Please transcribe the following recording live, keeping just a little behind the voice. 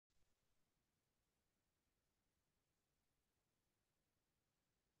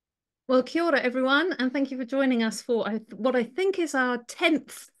Well, kia ora, everyone, and thank you for joining us for what I think is our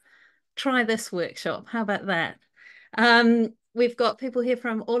 10th Try This workshop. How about that? We've got people here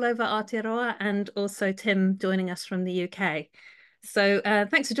from all over Aotearoa and also Tim joining us from the UK. So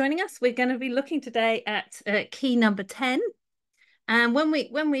thanks for joining us. We're going to be looking today at key number 10. And when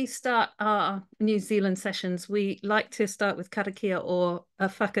we start our New Zealand sessions, we like to start with karakia or a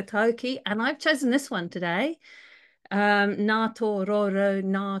whakatauki, and I've chosen this one today. Nā tō roro,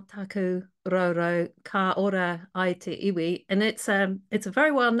 nā taku roro, ka ora ai te iwi. And it's a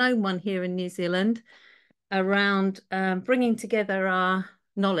very well-known one here in New Zealand around bringing together our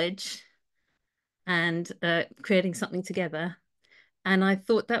knowledge and creating something together. And I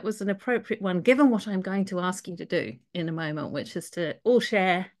thought that was an appropriate one, given what I'm going to ask you to do in a moment, which is to all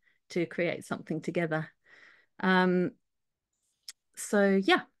share to create something together. Um, so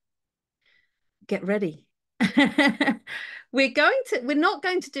yeah, get ready. We're not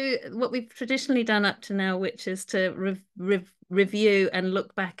going to do what we've traditionally done up to now, which is to review and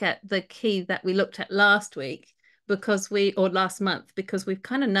look back at the key that we looked at last week or last month, because we've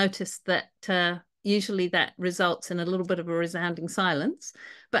kind of noticed that usually that results in a little bit of a resounding silence.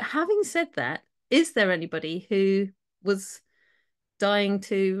 But having said that, is there anybody who was dying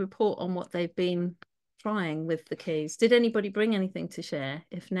to report on what they've been trying with the keys? Did anybody bring anything to share?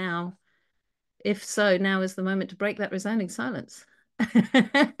 If so, now is the moment to break that resounding silence.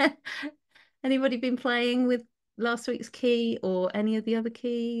 Anybody been playing with last week's key or any of the other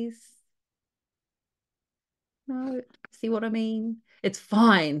keys? No, see what I mean? It's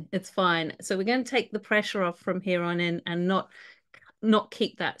fine. It's fine. So we're going to take the pressure off from here on in and not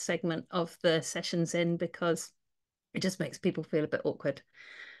keep that segment of the sessions in, because it just makes people feel a bit awkward.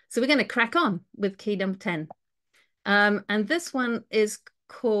 So we're going to crack on with key number 10. And this one is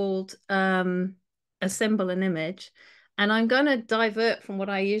called Assemble an Image. And I'm going to divert from what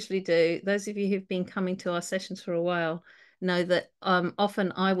I usually do. Those of you who've been coming to our sessions for a while know that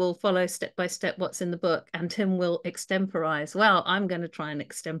often I will follow step by step what's in the book, and Tim will extemporize. Well, I'm going to try and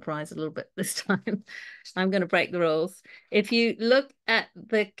extemporize a little bit this time. I'm going to break the rules. If you look at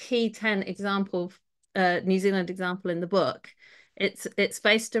the key 10 example, New Zealand example in the book, it's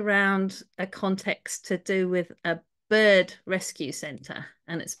based around a context to do with a bird rescue centre,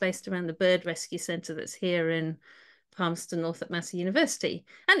 and it's based around the bird rescue centre that's here in Palmerston North at Massey University,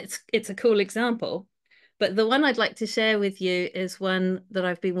 and it's a cool example. But the one I'd like to share with you is one that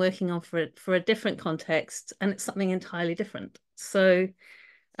I've been working on for a different context, and it's something entirely different. So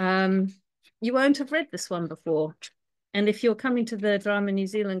you won't have read this one before. And if you're coming to the Drama New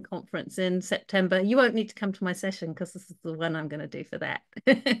Zealand conference in September, you won't need to come to my session, because this is the one I'm going to do for that.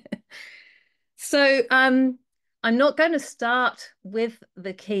 So I'm not going to start with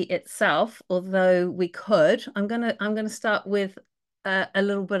the key itself, although we could. I'm gonna start with a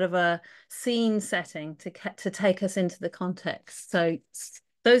little bit of a scene setting to take us into the context. So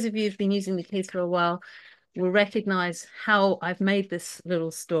those of you who've been using the keys for a while will recognize how I've made this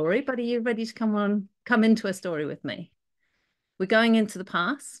little story. But are you ready to come into a story with me? We're going into the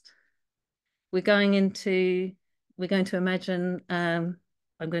past. We're going to imagine. I'm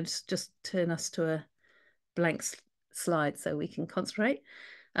going to just turn us to a blank slide so we can concentrate.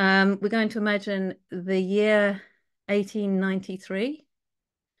 We're going to imagine the year 1893,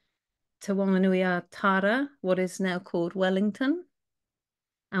 Te Wanganui Tara, what is now called Wellington,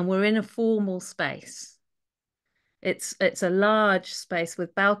 and we're in a formal space. It's a large space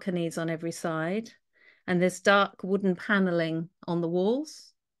with balconies on every side, and there's dark wooden paneling on the walls.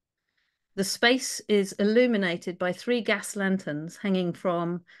 The space is illuminated by 3 gas lanterns hanging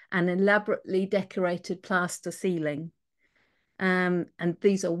from an elaborately decorated plaster ceiling. And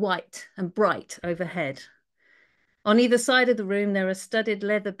these are white and bright overhead. On either side of the room, there are studded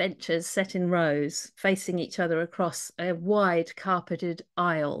leather benches set in rows, facing each other across a wide carpeted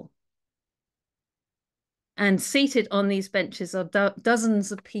aisle. And seated on these benches are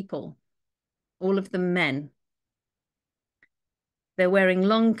dozens of people, all of them men. They're wearing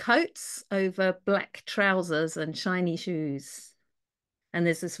long coats over black trousers and shiny shoes. And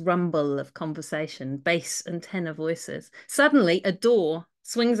there's this rumble of conversation, bass and tenor voices. Suddenly, a door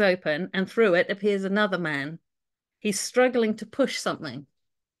swings open, and through it appears another man. He's struggling to push something,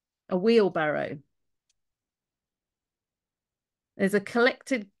 a wheelbarrow. There's a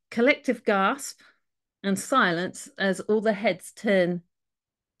collective gasp and silence as all the heads turn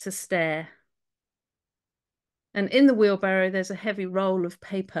to stare. And in the wheelbarrow, there's a heavy roll of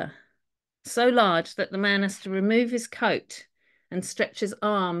paper, so large that the man has to remove his coat and stretch his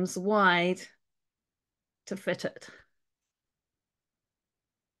arms wide to fit it.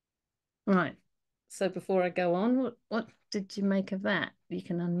 Right. So before I go on, what did you make of that? You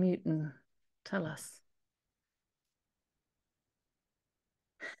can unmute and tell us.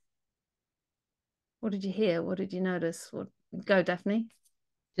 What did you hear? What did you notice? What go, Daphne?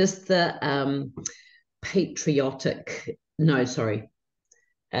 Just the patriotic, no, sorry,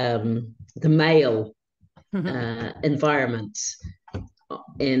 the male environment.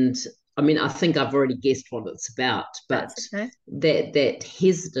 And I mean, I think I've already guessed what it's about, but That's okay. that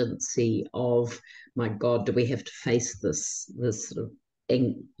hesitancy of, my God, do we have to face this sort of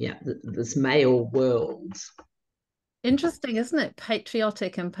this male world? Interesting, isn't it?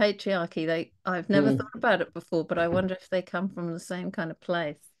 Patriotic and patriarchy. I've never thought about it before, but I wonder if they come from the same kind of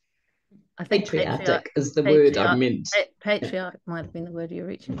place. I think Patriotic is the word I meant. Yeah. patriarch might have been the word you're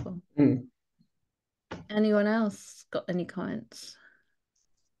reaching for. Anyone else got any comments?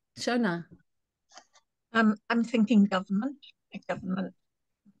 Shona. I'm thinking government, a government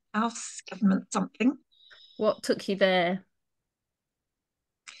house, government something. What took you there?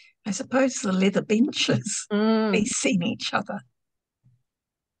 I suppose the leather benches facing each other.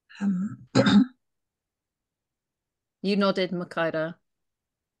 You nodded, Makeda.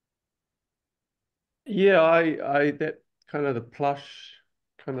 Yeah, I that kind of the plush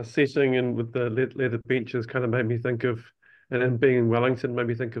kind of setting and with the leather benches kind of made me think of, and then being in Wellington made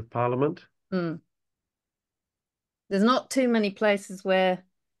me think of Parliament. There's not too many places where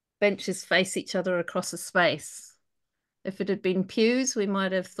benches face each other across a space. If it had been pews, we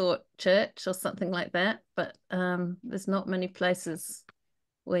might have thought church or something like that, but there's not many places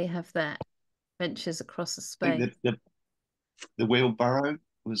where you have that, benches across a I think space. the wheelbarrow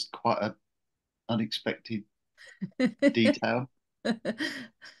was quite an unexpected detail.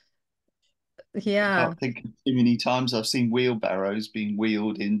 Yeah. I can't think of too many times I've seen wheelbarrows being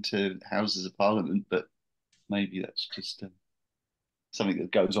wheeled into Houses of Parliament, but maybe that's just something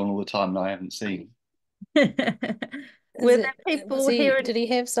that goes on all the time and I haven't seen. Were there people here? Did he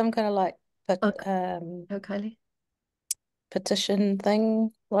have some kind of like Kylie? petition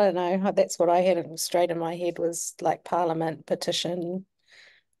thing? I don't know. That's what I had straight in my head was like Parliament petition,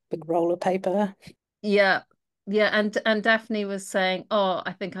 big roll of paper. Yeah. Yeah, and Daphne was saying, "Oh,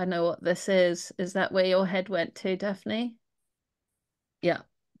 I think I know what this is." Is that where your head went to, Daphne? Yeah.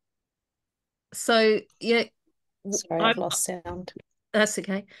 So yeah, Sorry, I've lost sound. That's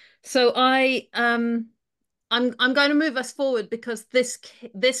okay. So I'm going to move us forward because this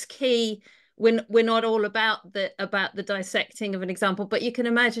key we're not all about the dissecting of an example, but you can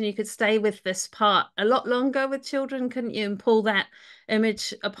imagine you could stay with this part a lot longer with children, couldn't you? And pull that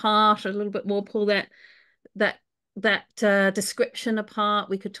image apart a little bit more, pull that description apart.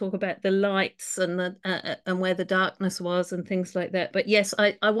 We could talk about the lights and the and where the darkness was and things like that. But yes,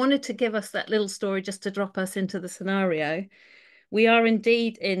 I wanted to give us that little story just to drop us into the scenario. We are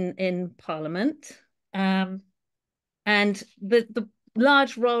indeed in Parliament, and the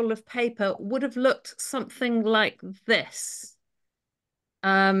large roll of paper would have looked something like this.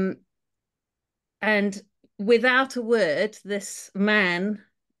 And without a word, this man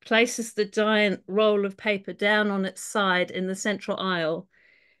places the giant roll of paper down on its side in the central aisle,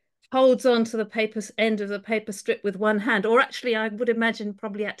 holds on to the paper end of the paper strip with one hand, or actually I would imagine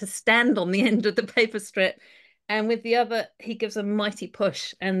probably had to stand on the end of the paper strip, and with the other he gives a mighty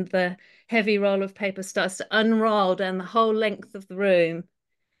push and the heavy roll of paper starts to unroll down the whole length of the room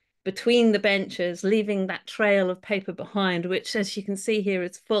between the benches, leaving that trail of paper behind, which, as you can see here,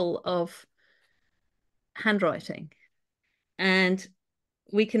 is full of handwriting. And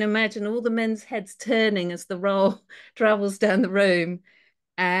we can imagine all the men's heads turning as the roll travels down the room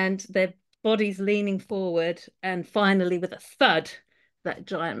and their bodies leaning forward. And finally, with a thud, that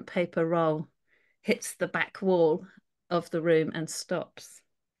giant paper roll hits the back wall of the room and stops.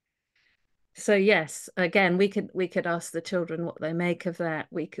 So yes, again, we could ask the children what they make of that.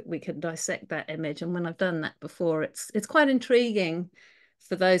 We could dissect that image. And when I've done that before, it's quite intriguing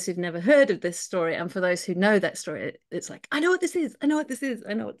for those who've never heard of this story, and for those who know that story, it's like, I know what this is, I know what this is,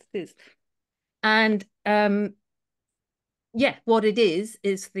 I know what this is. And yeah, what it is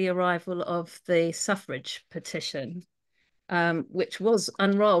the arrival of the suffrage petition, which was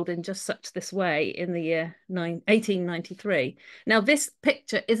unrolled in just such this way in the year 1893. Now, this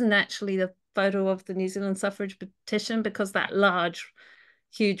picture isn't actually the photo of the New Zealand suffrage petition because that large,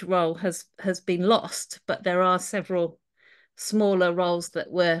 huge roll has been lost, but there are several smaller rolls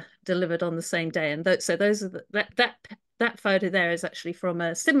that were delivered on the same day. And so those are that photo there is actually from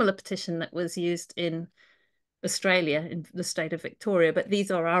a similar petition that was used in Australia, in the state of Victoria, but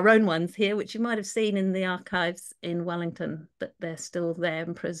these are our own ones here, which you might have seen in the archives in Wellington, that they're still there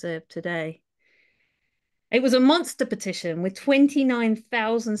and preserved today. It was a monster petition with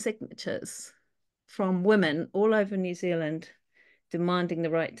 29,000 signatures from women all over New Zealand demanding the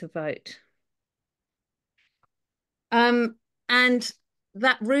right to vote. And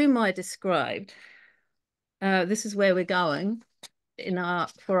that room I described, this is where we're going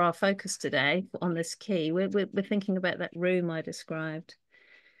for our focus today on this key. We're thinking about that room I described.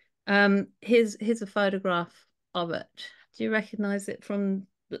 Here's a photograph of it. Do you recognize it from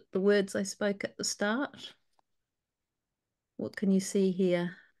the words I spoke at the start? What can you see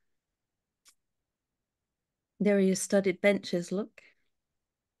here? There are your studded benches, look.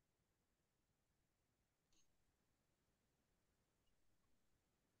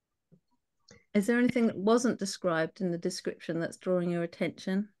 Is there anything that wasn't described in the description that's drawing your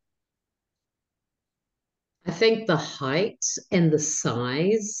attention? I think the height and the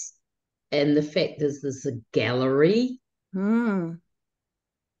size and the fact there's a gallery. Hmm.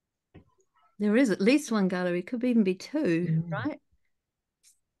 There is at least one gallery, could even be two, right?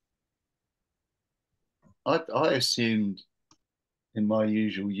 I assumed in my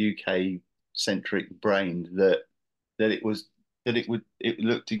usual UK centric brain that it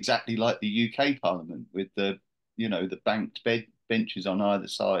looked exactly like the UK Parliament with the banked benches on either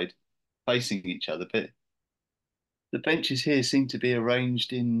side facing each other, but the benches here seem to be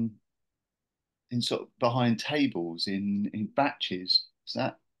arranged in sort of behind tables in batches. Is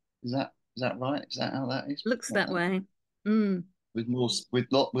that right? Is that how that is? Looks Like that that? way. Mm. With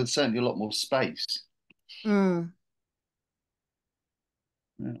certainly a lot more space. Mm.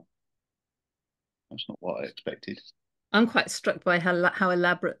 Yeah, that's not what I expected. I'm quite struck by how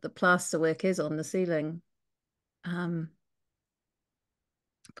elaborate the plasterwork is on the ceiling.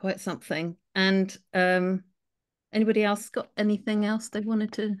 Quite something. And anybody else got anything else they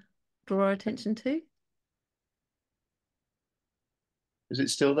wanted to draw our attention to? Is it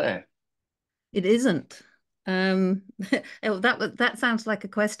still there? It isn't. That sounds like a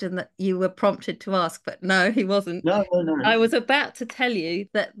question that you were prompted to ask, but no, he wasn't. No, no, no. I was about to tell you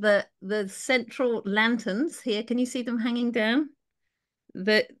that the central lanterns here, can you see them hanging down?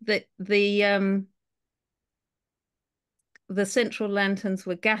 The central lanterns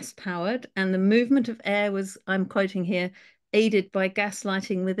were gas powered, and the movement of air was, I'm quoting here, aided by gas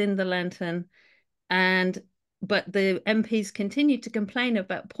lighting within the lantern. But the MPs continued to complain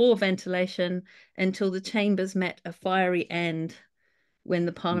about poor ventilation until the chambers met a fiery end when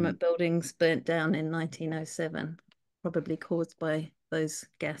the Parliament buildings burnt down in 1907, probably caused by those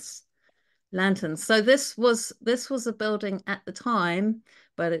gas lanterns. So this was a building at the time,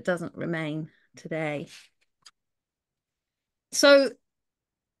 but it doesn't remain today. So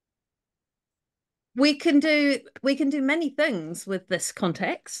we can do many things with this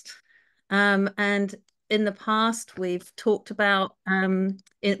context. And in the past, we've talked about, in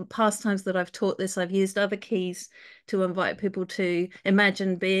past times that I've taught this, I've used other keys to invite people to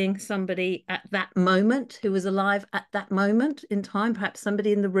imagine being somebody at that moment who was alive at that moment in time, perhaps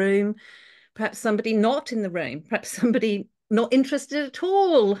somebody in the room, perhaps somebody not in the room, perhaps somebody not interested at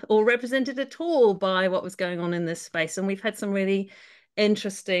all or represented at all by what was going on in this space. And we've had some really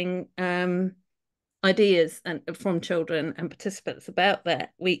interesting ideas and from children and participants about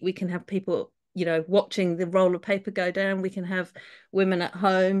that. We can have people, watching the roll of paper go down. We can have women at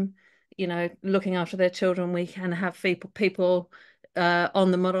home, looking after their children. We can have people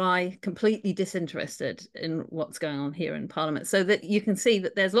on the marae completely disinterested in what's going on here in Parliament. So that you can see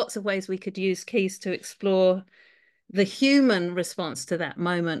that there's lots of ways we could use keys to explore the human response to that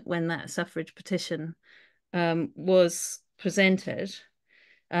moment when that suffrage petition was presented.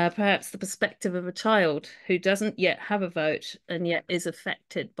 Perhaps the perspective of a child who doesn't yet have a vote and yet is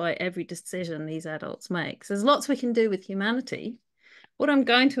affected by every decision these adults make. So there's lots we can do with humanity. What I'm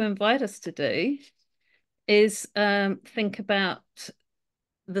going to invite us to do is think about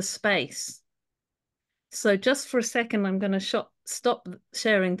the space. So just for a second, I'm going to stop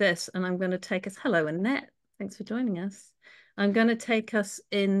sharing this and I'm going to take us, hello Annette, thanks for joining us. I'm going to take us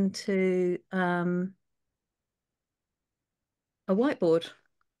into a whiteboard.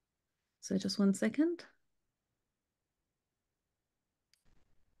 So just one second.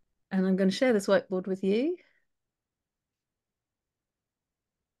 And I'm going to share this whiteboard with you.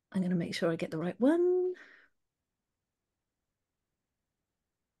 I'm going to make sure I get the right one.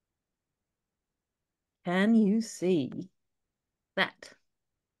 Can you see that?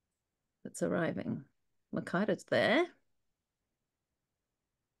 That's arriving. Makaida's there.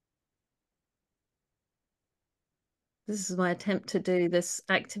 This is my attempt to do this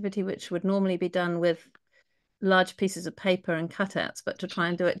activity, which would normally be done with large pieces of paper and cutouts, but to try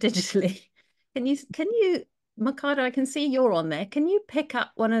and do it digitally. Can you, Makaida, I can see you're on there. Can you pick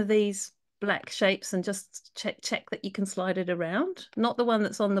up one of these black shapes and just check that you can slide it around? Not the one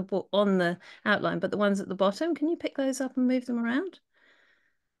that's on the outline, but the ones at the bottom. Can you pick those up and move them around?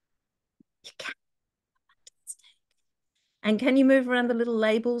 You can. And can you move around the little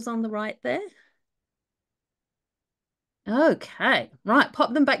labels on the right there? Okay, right,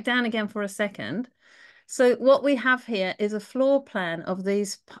 pop them back down again for a second. So what we have here is a floor plan of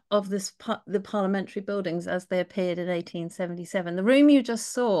the parliamentary buildings as they appeared in 1877. The room you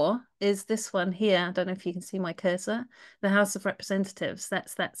just saw is this one here. I don't know if you can see my cursor, the House of Representatives.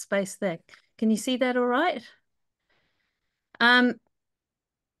 That's that space there. Can you see that all right?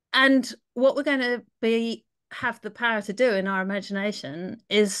 And what we're going to have the power to do in our imagination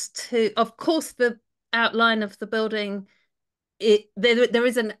is to, of course, the outline of the building, there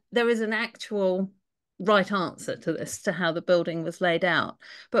is an actual right answer to this, to how the building was laid out.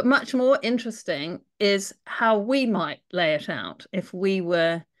 But much more interesting is how we might lay it out if we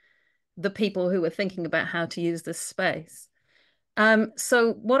were the people who were thinking about how to use this space.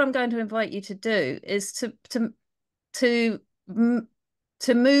 So what I'm going to invite you to do is to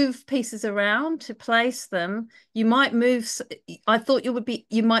move pieces around, to place them. You might move. I thought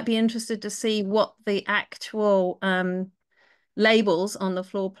you might be interested to see what the actual labels on the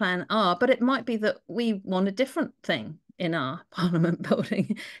floor plan are, but it might be that we want a different thing in our Parliament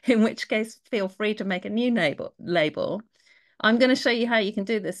building, in which case feel free to make a new label. I'm going to show you how you can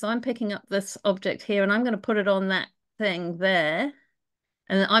do this. So I'm picking up this object here and I'm going to put it on that thing there.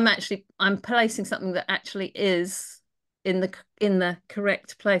 And I'm placing something that actually is in the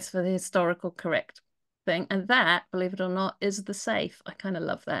correct place for the historical correct thing. And that, believe it or not, is the safe. I kind of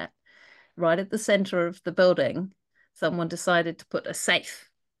love that. Right at the center of the building, someone decided to put a safe.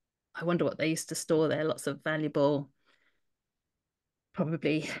 I wonder what they used to store there. Lots of valuable,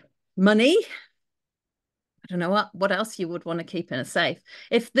 probably money. I don't know what else you would want to keep in a safe.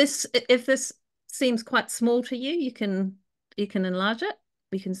 If this seems quite small to you, you can enlarge it.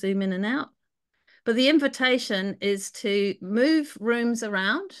 We can zoom in and out. But the invitation is to move rooms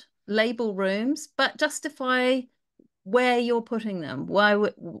around, label rooms, but justify where you're putting them,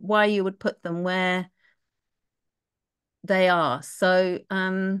 why you would put them where they are. So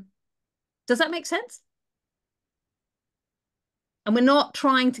does that make sense? And we're not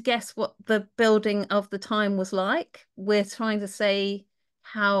trying to guess what the building of the time was like. We're trying to say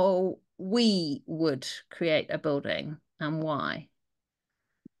how we would create a building and why.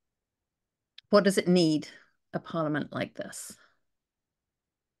 What does it need, a parliament like this?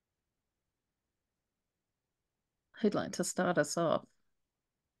 Who'd like to start us off?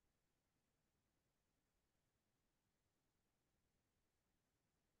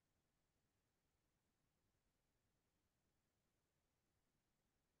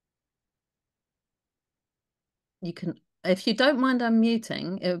 You can, if you don't mind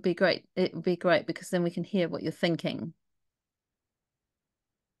unmuting, it would be great. It would be great because then we can hear what you're thinking.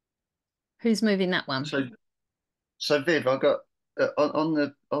 Who's moving that one? So Viv, I got on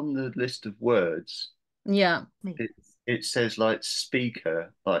the list of words. Yeah. It says like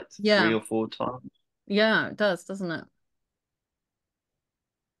speaker like Yeah. 3 or 4 times. Yeah, it does, doesn't it?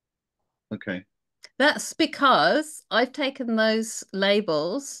 Okay. That's because I've taken those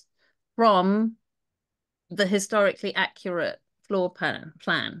labels from the historically accurate floor plan.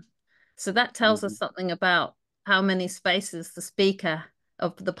 So that tells us something about how many spaces the Speaker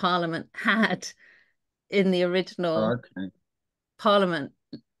of the Parliament had in the original Parliament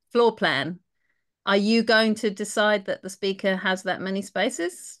floor plan. Are you going to decide that the Speaker has that many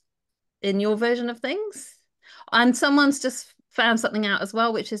spaces in your version of things? And someone's just found something out as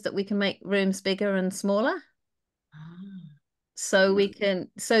well, which is that we can make rooms bigger and smaller. So we can,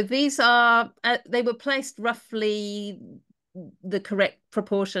 so these are, they were placed roughly the correct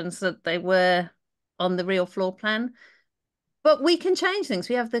proportions that they were on the real floor plan. But we can change things.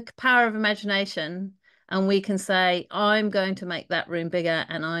 We have the power of imagination and we can say, I'm going to make that room bigger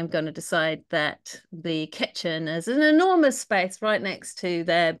and I'm going to decide that the kitchen is an enormous space right next to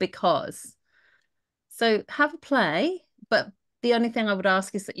there because. So have a play, but the only thing I would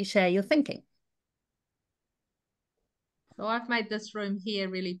ask is that you share your thinking. So I've made this room here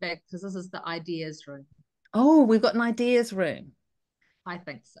really big because this is the ideas room. Oh, we've got an ideas room. I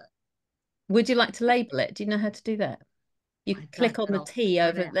think so. Would you like to label it? Do you know how to do that? You click on the T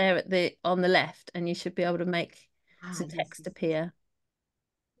over there on the left and you should be able to make some text appear.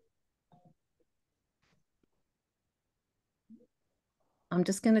 I'm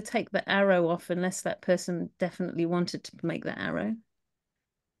just going to take the arrow off unless that person definitely wanted to make that arrow.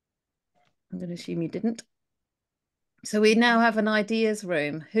 I'm going to assume you didn't. So we now have an ideas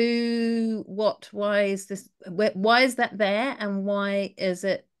room. Who, what, why is this? Why is that there? And why is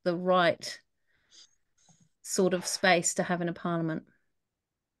it the right sort of space to have in a parliament?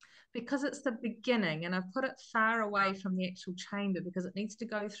 Because it's the beginning, and I've put it far away from the actual chamber because it needs to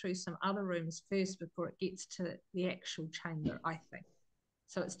go through some other rooms first before it gets to the actual chamber, I think.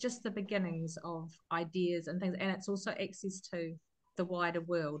 So it's just the beginnings of ideas and things, and it's also access to the wider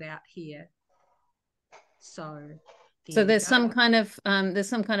world out here. So So there you go. there's some kind of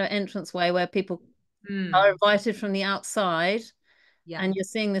entranceway where people are invited from the outside, Yeah. and you're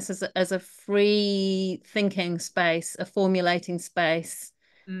seeing this as a free thinking space, a formulating space.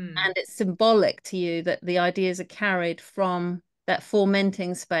 And it's symbolic to you that the ideas are carried from that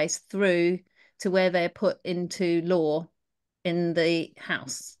fomenting space through to where they're put into law in the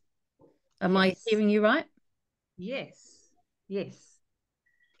house. Am I Yes. hearing you right? Yes. Yes.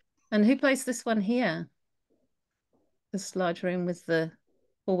 And who placed this one here? This large room with the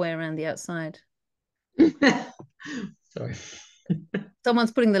hallway around the outside. Sorry.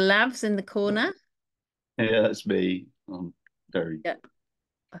 Someone's putting the lavs in the corner. Yeah, that's me. I'm very. Yeah,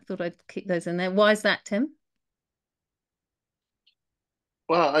 I thought I'd keep those in there. Why is that, Tim?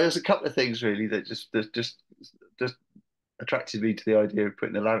 Well, there's a couple of things really that just attracted me to the idea of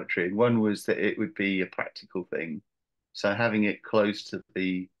putting the lavatory in. One was that it would be a practical thing, so having it close to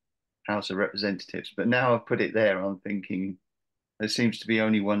the House of Representatives. But now I've put it there, I'm thinking there seems to be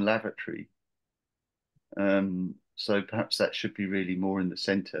only one lavatory. So perhaps that should be really more in the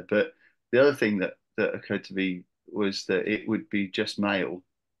centre. But the other thing that occurred to me was that it would be just male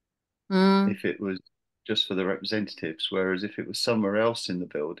if it was just for the representatives, whereas if it was somewhere else in the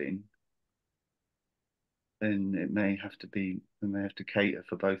building, then we may have to cater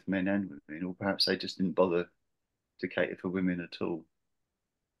for both men and women, or perhaps they just didn't bother to cater for women at all.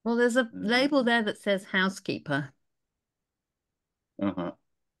 Well, there's a label there that says housekeeper. Uh-huh.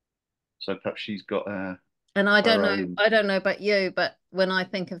 So perhaps she's got And I don't know, own. I don't know about you, but when I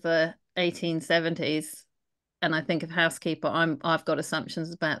think of the 1870s and I think of housekeeper, I've got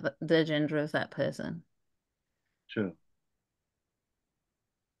assumptions about the gender of that person. Sure.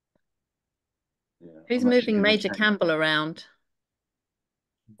 Yeah, Who's I'm actually moving going to Major change. Campbell around?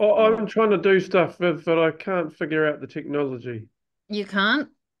 Oh, Oh, I'm trying to do stuff, Viv, but I can't figure out the technology. You can't?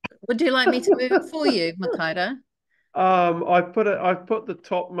 Would you like me to move it for you, Makaido? I've put the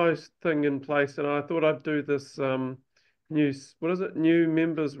topmost thing in place, and I thought I'd do this new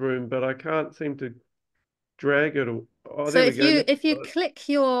members room, but I can't seem to drag it. Oh, So there we go. if you click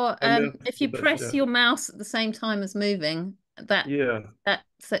your And now if it's a you bit, press yeah. your mouse at the same time as moving, Yeah.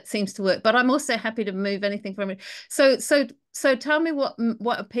 that seems to work. But I'm also happy to move anything from it. So tell me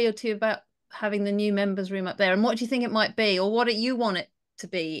what appealed to you about having the new members room up there, and what do you think it might be, or what do you want it to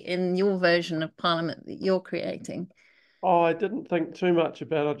be in your version of Parliament that you're creating? Oh, I didn't think too much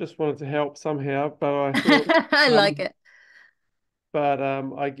about it. I just wanted to help somehow, but I thought, I like it.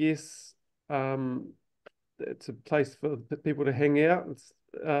 I guess it's a place for the people to hang out. It's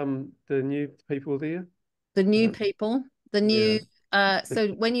the new people there. The new Uh, people, the yeah. new so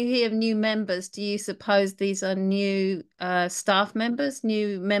when you hear new members, do you suppose these are new staff members,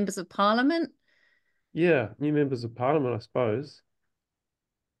 new members of Parliament? Yeah, new members of parliament, I suppose.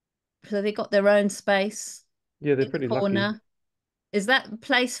 So they got their own space Yeah, they're in the pretty lucky. corner. Is that the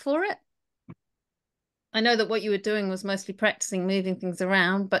place for it? I know that what you were doing was mostly practicing moving things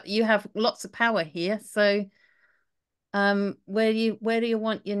around, but you have lots of power here. So where do you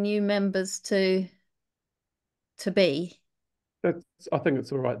want your new members to be? I think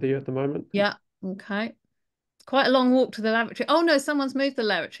it's all right there at the moment. Yeah, okay. It's quite a long walk to the lavatory. Oh no, someone's moved the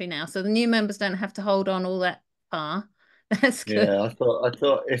lavatory now, so the new members don't have to hold on all that far. That's good. yeah, I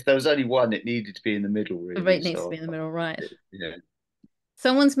thought if there was only one, it needed to be in the middle, The really. rate needs to be So in the middle, right? yeah,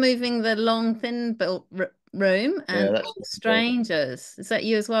 Someone's moving the long, thin built room yeah, and that's all strangers. Is that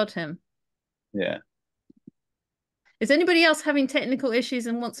you as well, Tim? yeah. Is anybody else having technical issues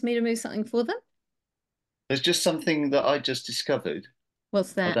and wants me to move something for them? There's just something that I just discovered.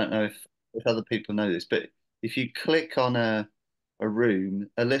 What's I that? don't know if other people know this, but if you click on a room,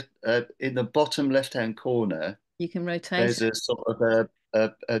 in the bottom left-hand corner, You can rotate there's it. a sort of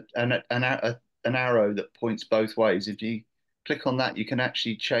an arrow that points both ways. If you click on that, you can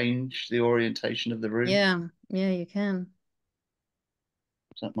actually change the orientation of the room. Yeah, yeah, you can.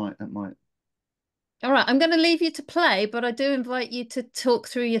 So that might. All right, I'm going to leave you to play, but I do invite you to talk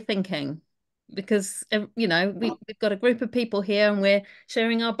through your thinking because, we've got a group of people here and we're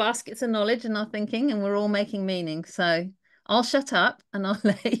sharing our baskets of knowledge and our thinking and we're all making meaning. So I'll shut up and I'll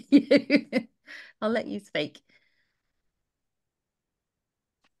I'll let you speak.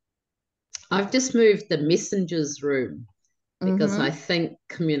 I've just moved the messengers room because Mm-hmm. I think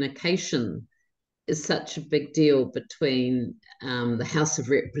communication is such a big deal between the House of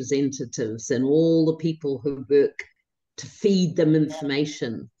Representatives and all the people who work to feed them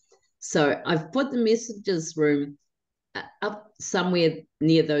information. So I've put the messages room up somewhere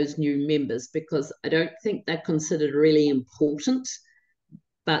near those new members because I don't think they're considered really important,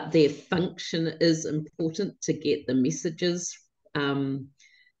 but their function is important to get the messages,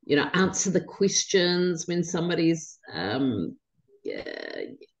 answer the questions when somebody's, a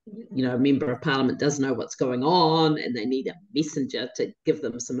member of parliament doesn't know what's going on and they need a messenger to give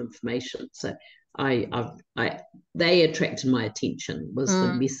them some information. So they attracted my attention, was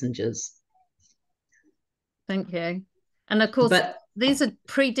the messengers. Thank you. And of course, these are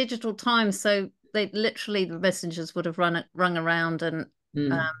pre-digital times, so they literally, the messengers would have rung around and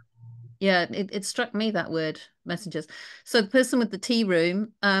yeah, it struck me, that word, messengers. So the person with the tea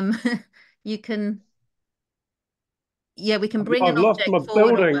room, you can, yeah, we can bring I've an lost object my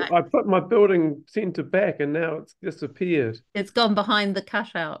forward or building. back. I put my building centre back and now it's disappeared. It's gone behind the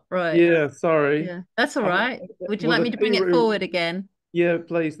cutout, right? Yeah, sorry. Yeah, that's all right. Would you Well, like the me to bring tea it room, forward again? yeah,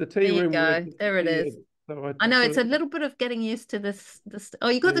 please. The tea There you room would have go. There it is. disappeared. So I know it's a put it, little bit of getting used to this. Oh,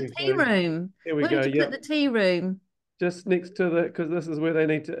 you got there the you tea go. room. Here we Where go. did you Yeah, put the tea room? just next to the, because this is where they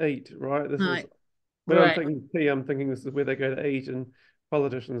need to eat, right? This is Right, when I'm right. thinking tea, I'm thinking this is where they go to eat, and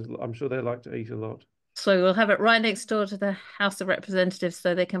politicians, I'm sure they like to eat a lot. So we'll have it right next door to the House of Representatives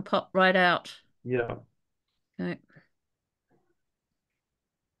so they can pop right out. Yeah. Okay.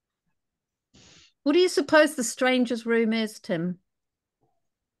 What do you suppose the stranger's room is, Tim?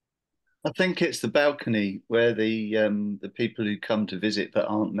 I think it's the balcony where the people who come to visit but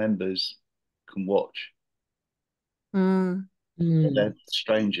aren't members can watch. They're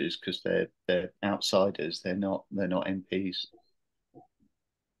strangers because they're outsiders. They're not MPs.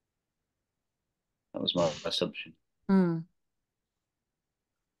 That was my assumption.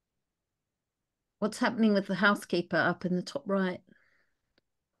 What's happening with the housekeeper up in the top right?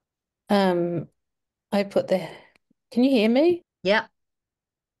 I put the, can you hear me? Yeah.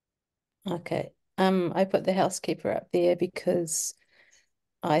 Okay. I put the housekeeper up there because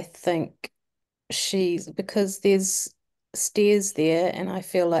I think because there's stairs there and I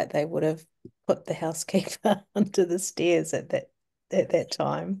feel like they would have put the housekeeper under the stairs at that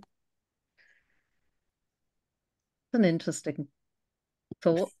time. An interesting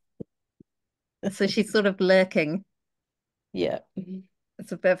thought. So she's sort of lurking. Yeah.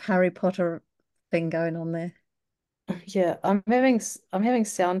 It's a bit of Harry Potter thing going on there. Yeah, I'm having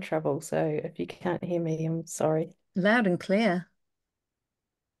sound trouble, so if you can't hear me, I'm sorry. Loud and clear.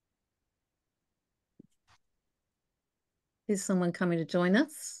 There's someone coming to join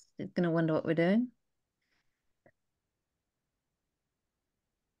us. He's going to wonder what we're doing.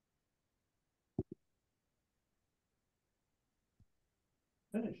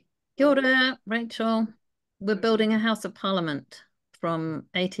 Kia ora, Rachel. We're building a House of Parliament from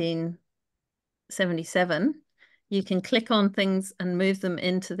 1877. You can click on things and move them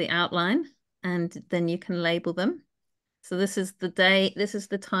into the outline, and then you can label them. So this is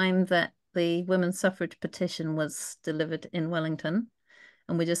the time that the women's suffrage petition was delivered in Wellington.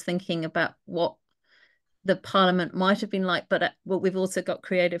 And we're just thinking about what the Parliament might have been like, but we've also got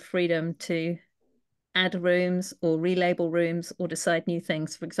creative freedom to add rooms or relabel rooms or decide new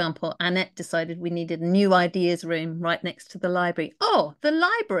things. For example, Annette decided we needed a new ideas room right next to the library. Oh, the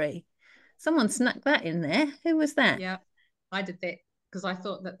library. Someone snuck that in there. Who was that? Yeah, I did that because I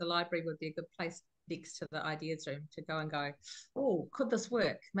thought that the library would be a good place next to the ideas room to go and go, oh, could this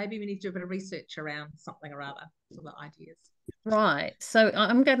work? Maybe we need to do a bit of research around something or other for the ideas. Right. So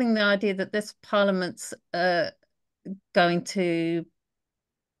I'm getting the idea that this Parliament's going to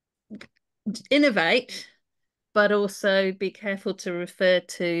innovate, but also be careful to refer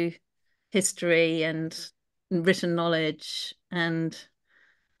to history and written knowledge, and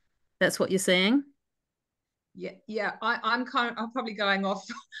that's what you're saying. Yeah. I'm probably going off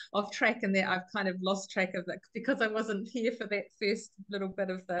track, and there I've kind of lost track of that because I wasn't here for that first little bit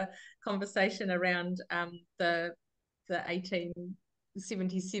of the conversation around the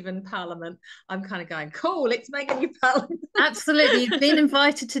 1877 Parliament. I'm kind of going, cool, let's make a new Parliament. Absolutely, you've been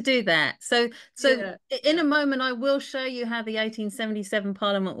invited to do that. So Yeah, in a moment, I will show you how the 1877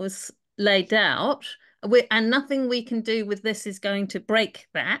 Parliament was laid out. And nothing we can do with this is going to break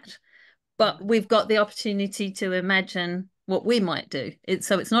that. But we've got the opportunity to imagine what we might do.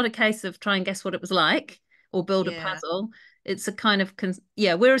 So it's not a case of try and guess what it was like or build a puzzle. It's a kind of,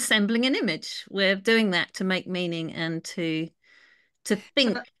 we're assembling an image. We're doing that to make meaning and to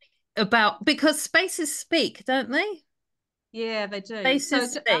think about, because spaces speak, don't they? Yeah, they do.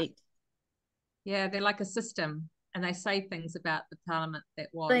 Spaces speak. Yeah, they're like a system. and they say things about the parliament that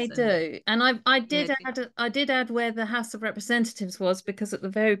was. They and do. And Yeah, I did add where the House of Representatives was, because at the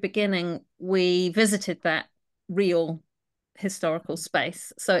very beginning we visited that real historical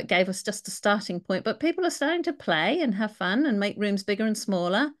space. So it gave us just a starting point. But people are starting to play and have fun and make rooms bigger and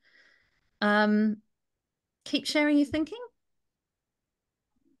smaller. Keep sharing your thinking.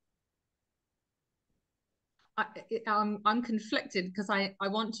 I'm conflicted because I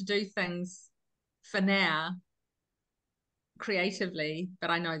want to do things for now creatively, but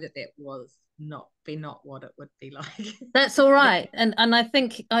I know that was not what it would be like. That's all right. And I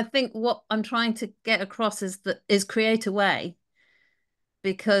think what I'm trying to get across is create a way,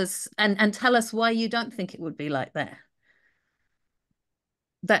 because and tell us why you don't think it would be like that.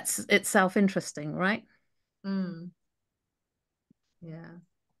 That's itself interesting, right? Yeah.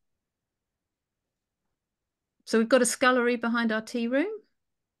 So we've got a scullery behind our tea room.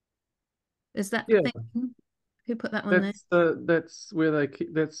 Is that the thing? Who put that on there? That's where they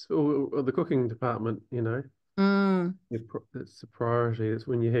keep, that's or the cooking department, you know. It's a priority. It's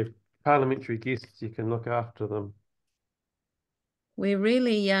when you have parliamentary guests, you can look after them. We're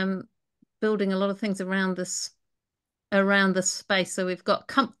really building a lot of things around the space. So we've got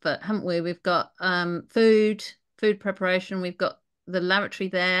comfort, haven't we? We've got food preparation. We've got the lavatory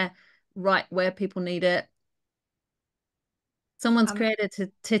there, right where people need it. Someone's created a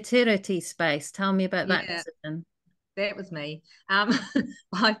Titiriti space. Tell me about that decision. That was me. I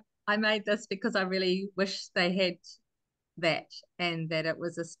made this because I really wish they had that, and that it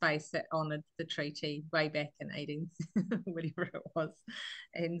was a space that honoured the treaty way back in 18 whatever it was.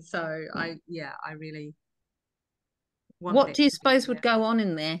 And so I really want what that do you to be suppose there. would go on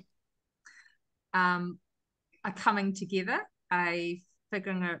in there? A coming together, a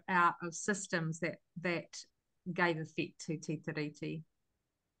figuring out of systems that gave effect to Te Tiriti,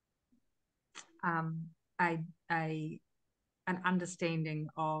 an understanding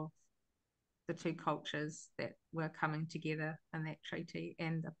of the two cultures that were coming together in that treaty,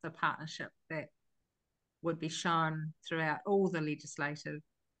 and the partnership that would be shown throughout all the legislative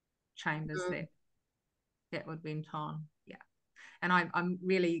chambers that would went on. Yeah, and I'm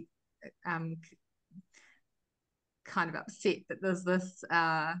really kind of upset that there's this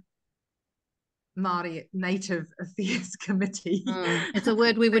Māori Native Affairs Committee. It's a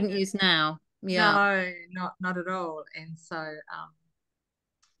word we wouldn't use now. Yeah. No, not at all. And so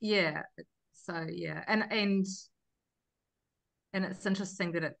yeah, and it's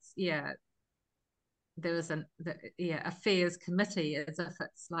interesting that it's there was affairs committee, as if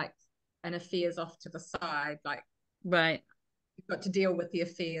it's like an affairs off to the side, like right, you've got to deal with the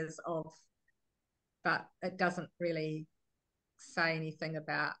affairs of, but it doesn't really say anything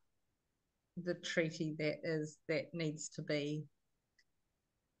about the treaty that needs to be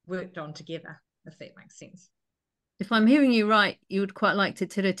worked on together, if that makes sense. If I'm hearing you right, you would quite like Te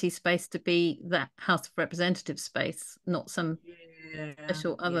Tiriti space to be that House of Representatives space, not some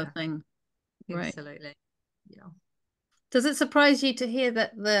special other thing. Right. Absolutely. Yeah. Does it surprise you to hear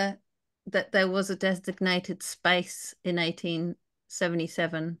that there was a designated space in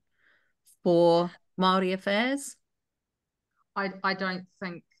 1877 for Māori affairs? I don't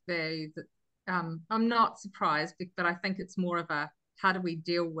think I'm not surprised, but I think it's more of a how do we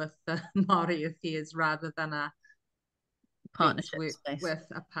deal with the Māori affairs rather than a partnership space. With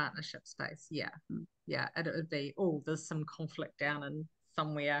a partnership space. Yeah. It would be, there's some conflict down in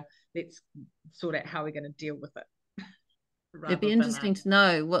somewhere, let's sort out how we're going to deal with it. It'd be interesting to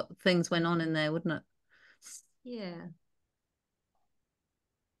know what things went on in there, wouldn't it? Yeah.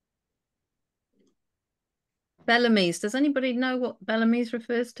 Bellamy's. Does anybody know what Bellamy's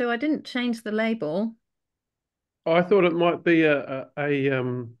refers to? I didn't change the label. I thought it might be a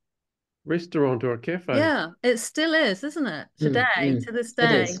restaurant or a cafe. Yeah, it still is, isn't it? Today, to this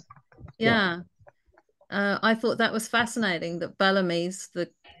day. Yeah. I thought that was fascinating that Bellamy's, the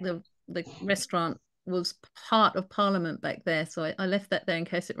restaurant, was part of Parliament back there. So I left that there in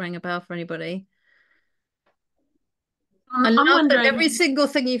case it rang a bell for anybody. I love that every single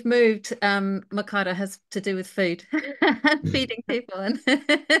thing you've moved, Makara, has to do with food and feeding people, and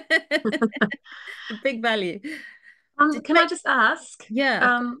big value. Can I just ask?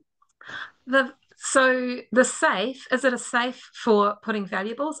 Yeah. So the safe, is it a safe for putting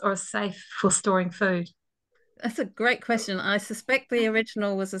valuables or a safe for storing food? That's a great question. I suspect the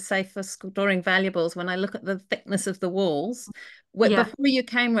original was a safe for storing valuables. When I look at the thickness of the walls, before you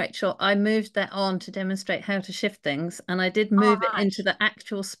came, Rachel, I moved that on to demonstrate how to shift things, and I did move it into the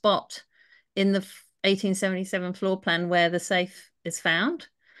actual spot in the 1877 floor plan where the safe is found.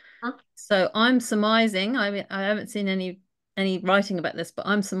 So I'm surmising. I haven't seen any any writing about this, but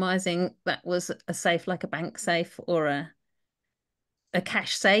I'm surmising that was a safe, like a bank safe or a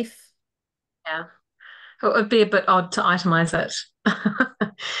cash safe. Yeah. It would be a bit odd to itemize it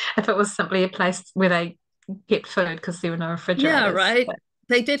if it was simply a place where they kept food because there were no Yeah, refrigerators. right. But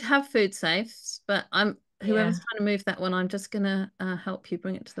They did have food safes, but yeah. whoever's trying to move that one, I'm just gonna help you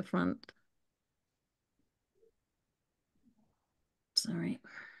bring it to the front. Sorry.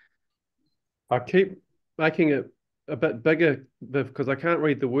 I keep making it a bit bigger because I can't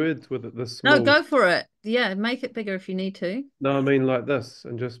read the words with it this No, small. go for it. Yeah, make it bigger if you need to. No, I mean like this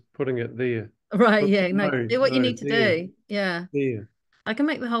and just putting it there. Right, Oops, yeah, no, no, do what you no, need to there, do. Yeah. there. I can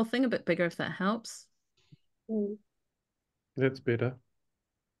make the whole thing a bit bigger if that helps. That's better.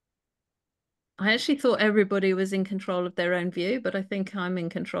 I actually thought everybody was in control of their own view, but I think I'm in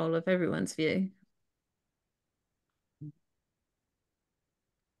control of everyone's view.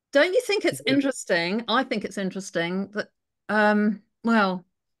 Don't you think it's Yeah. interesting? I think it's interesting that, well,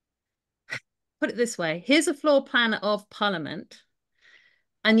 put it this way. Here's a floor plan of Parliament,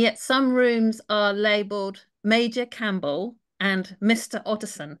 and yet some rooms are labelled Major Campbell and Mr.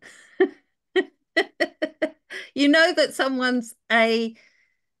 Otterson. You know that someone's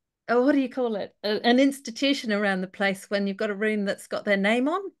what do you call it? An institution around the place when you've got a room that's got their name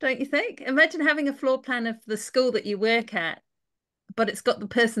on, don't you think? Imagine having a floor plan of the school that you work at, but it's got the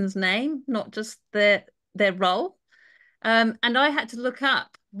person's name, not just their role. And I had to look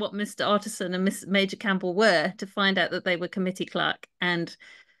up what Mr. Otterson and Miss Major Campbell were to find out that they were committee clerk and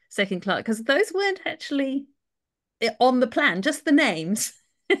second clerk, because those weren't actually on the plan, just the names.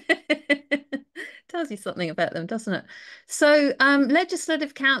 Tells you something about them, doesn't it? So,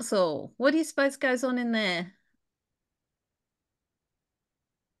 Legislative Council, what do you suppose goes on in there?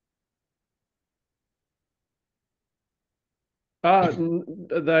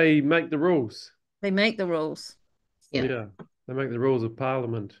 They make the rules. They make the rules. Yeah. Yeah, they make the rules of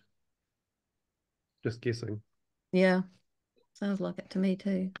Parliament. Just guessing. Yeah, sounds like it to me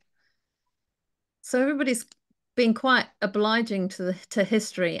too. So everybody's been quite obliging to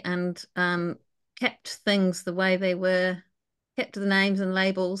history and kept things the way they were, kept the names and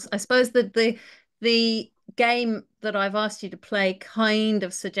labels. I suppose that the game that I've asked you to play kind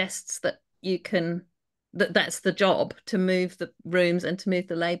of suggests that you can that's the job to move the rooms and to move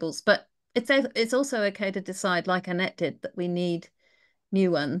the labels. But it's also okay to decide, like Annette did, that we need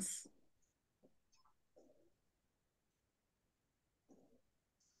new ones.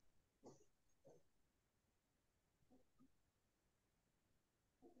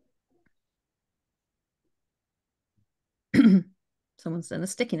 Someone's done a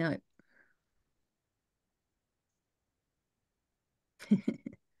sticky note.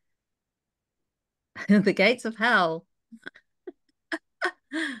 The gates of hell.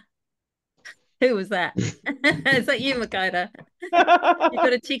 Who was that? Is that you, Makida? You've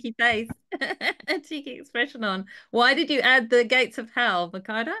got a cheeky face, a cheeky expression on. Why did you add the gates of hell,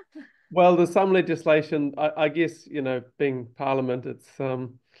 Makida? Well, there's some legislation. I guess being Parliament, it's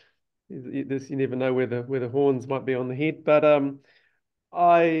you never know where the horns might be on the head. But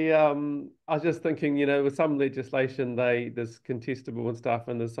I was just thinking, with some legislation there's contestable and stuff,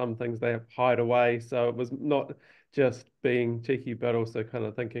 and there's some things they hide away. So it was not just being cheeky, but also kind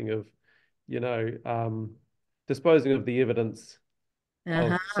of thinking of, disposing of the evidence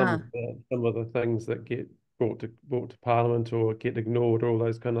of Uh-huh. some of the things that get brought to Parliament or get ignored, all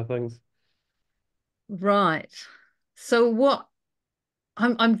those kind of things. Right. So what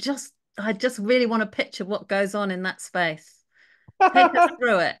I just really want to picture what goes on in that space. Take us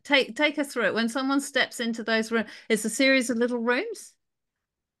through it. Take us through it. When someone steps into those rooms, it's a series of little rooms.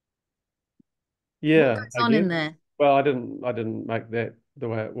 What Yeah, goes I on in guess. there? Well, I didn't make that the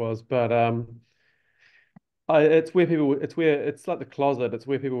way it was, but it's like the closet. It's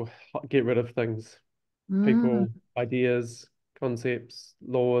where people get rid of things, Mm. people, ideas, concepts,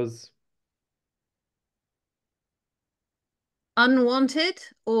 laws. Unwanted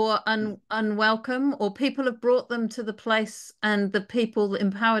or unwelcome, or people have brought them to the place and the people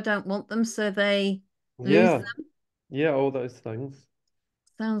in power don't want them, so they lose Yeah, them. yeah, all those things.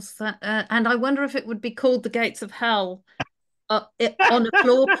 Sounds that, and I wonder if it would be called the gates of hell on a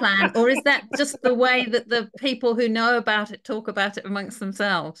floor plan, or is that just the way that the people who know about it talk about it amongst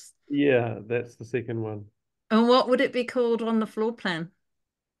themselves? Yeah, that's the second one. And what would it be called on the floor plan?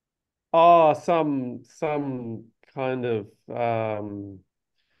 Oh, some kind of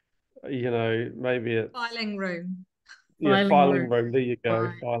maybe it's Filing room. yeah, Filing filing room. room. There you go,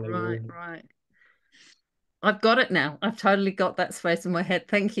 Right, filing right, room. right. I've got it now. I've totally got that space in my head.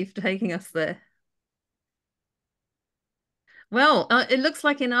 Thank you for taking us there. Well, it looks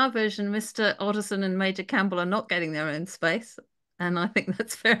like in our version, Mr. Otterson and Major Campbell are not getting their own space, and I think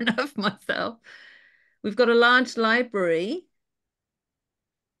that's fair enough myself. We've got a large library.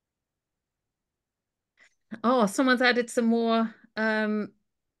 Oh, someone's added some more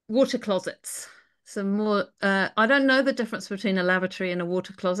water closets. Some more. I don't know the difference between a lavatory and a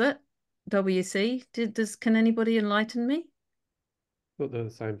water closet. WC. Can anybody enlighten me? Thought they're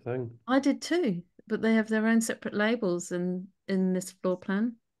the same thing. I did too, but they have their own separate labels in this floor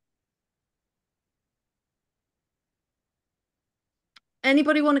plan.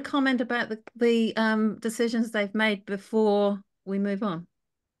 Anybody want to comment about the decisions they've made before we move on?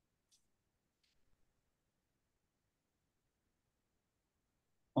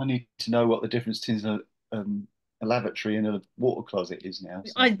 I need to know what the difference between a lavatory and a water closet is now.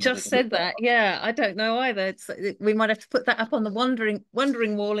 So I I've not just had a look said that that. up. Yeah, I don't know either. We might have to put that up on the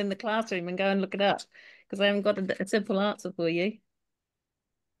wondering wall in the classroom and go and look it up because I haven't got a simple answer for you.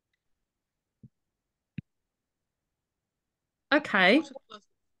 Okay.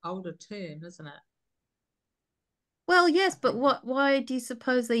 Older term, isn't it? Well, yes, but why do you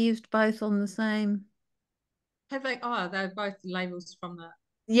suppose they used both on the same? Have they? Oh, they're both labels from the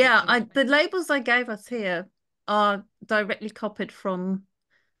Yeah, 18th. the labels they gave us here are directly copied from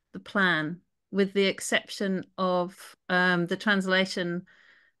the plan, with the exception of the translation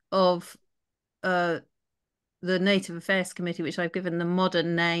of the Native Affairs Committee, which I've given the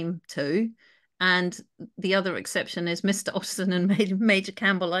modern name to. And the other exception is Mr. Austin and Major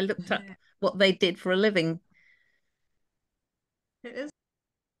Campbell. I looked up what they did for a living. It is.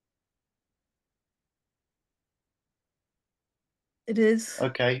 It is.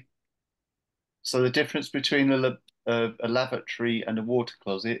 Okay. So the difference between a lavatory and a water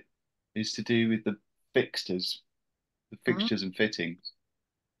closet is to do with the fixtures, the fixtures and fittings.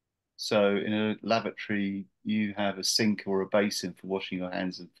 So in a lavatory, you have a sink or a basin for washing your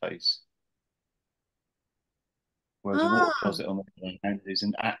hands and face, whereas a water Ah, closet, on the other hand, is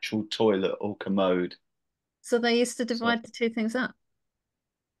an actual toilet or commode, so they used to so divide the two things up.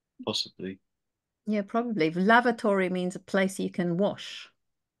 possibly. Yeah, probably. Lavatory means a place you can wash.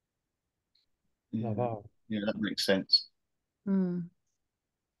 Yeah, Wow. yeah, that makes sense. Hmm.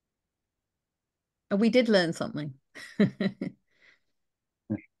 And we did learn something.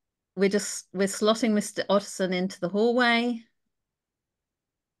 We're slotting Mr. Otterson into the hallway.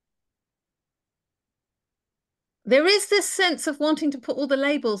 There is this sense of wanting to put all the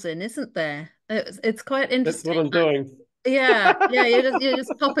labels in, isn't there? It's quite That's interesting. what I'm doing. Yeah, you're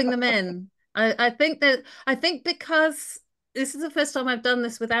just popping them in. I think because this is the first time I've done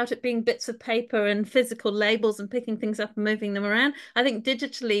this without it being bits of paper and physical labels and picking things up and moving them around. I think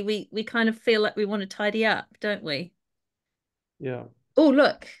digitally we kind of feel like we want to tidy up, don't we? Yeah. Oh,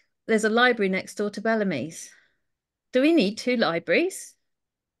 look, there's a library next door to Bellamy's. Do we need two libraries?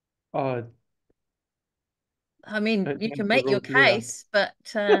 Oh, I mean, don't you can change the make your rules now. case, but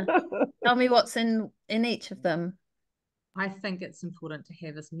tell me what's in each of them. I think it's important to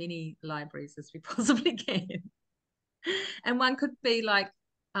have as many libraries as we possibly can. And one could be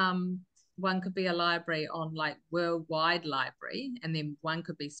a library on like worldwide library, and then one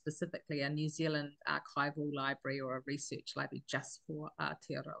could be specifically a New Zealand archival library or a research library just for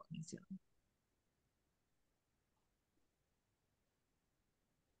Aotearoa New Zealand.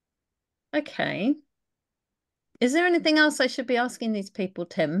 Okay. Is there anything else I should be asking these people,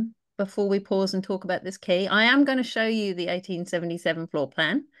 Tim, before we pause and talk about this key? I am going to show you the 1877 floor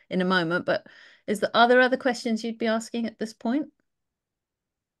plan in a moment, but are there other questions you'd be asking at this point?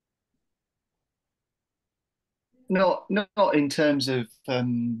 Not in terms of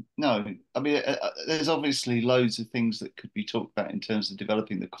no. I mean, there's obviously loads of things that could be talked about in terms of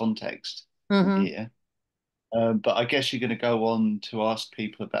developing the context from Mm-hmm. here. But I guess you're going to go on to ask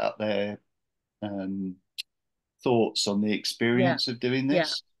people about their um, thoughts on the Yeah, experience of doing yeah,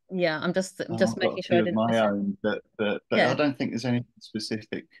 this. yeah. I'm just I've got making a sure I few of didn't miss my it. own, but I Yeah. don't think there's anything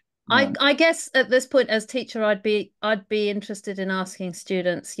specific. No. I guess at this point as teacher I'd be interested in asking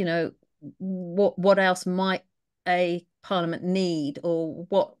students, what else might a parliament need, or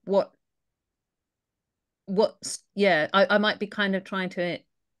I might be kind of trying to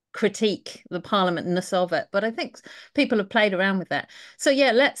critique the parliamentness of it, but I think people have played around with that. So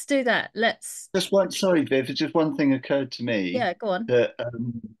yeah, let's do that. Just one, sorry, Viv, just one thing occurred to me Yeah, go on.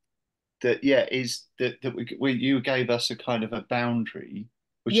 that yeah, is that you gave us a kind of a boundary,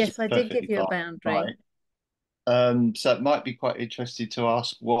 which is Yes, I did give perfectly you a fine, boundary. right? So it might be quite interesting to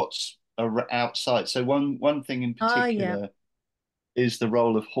ask what's outside. So one thing in Oh yeah. particular is the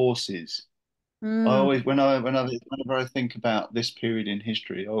role of horses. I Mm, always, whenever I think about this period in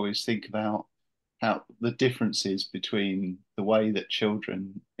history, I always think about how the differences between the way that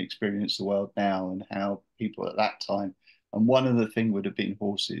children experience the world now and how people at that time. And one of the things would have been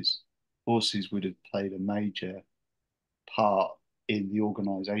horses. Horses would have played a major part in the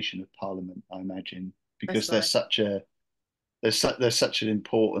organisation of Parliament, I imagine, because That's right. there's such an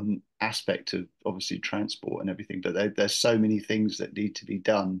important aspect of obviously transport and everything, but there's so many things that need to be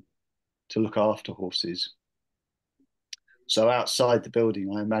done to look after horses. So outside the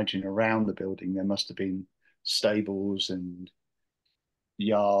building, I imagine around the building there must have been stables and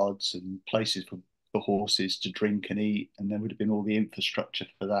yards and places for the horses to drink and eat, and there would have been all the infrastructure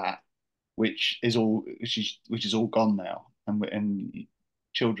for that, which is all gone now. And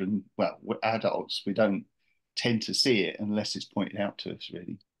children, well, we're adults, we don't tend to see it unless it's pointed out to us,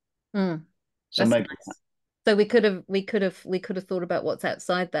 really. So That's maybe nice. So we could have thought about what's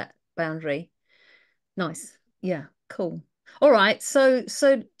outside that boundary. Nice. Yeah, cool. All right. So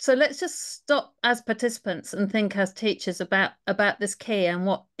let's just stop as participants and think as teachers about this key and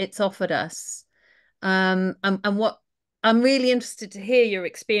what it's offered us. And what I'm really interested to hear your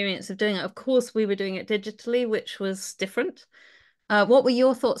experience of doing it. Of course, we were doing it digitally, which was different. What were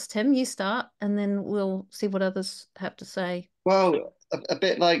your thoughts, Tim? You start, and then we'll see what others have to say. well, a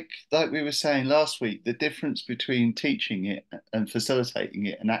bit like we were saying last week, the difference between teaching it and facilitating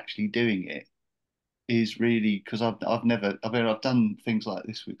it and actually doing it is really because I've done things like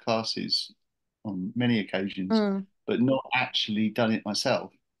this with classes on many occasions, Mm, but not actually done it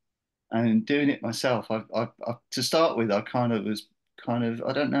myself. And doing it myself, to start with, I kind of was kind of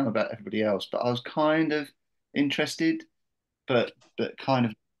I don't know about everybody else, but I was kind of interested, but kind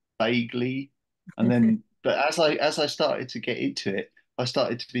of vaguely. And then, but as I started to get into it, I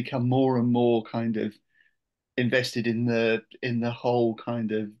started to become more and more kind of invested in the whole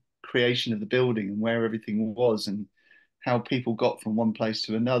kind of creation of the building and where everything was and how people got from one place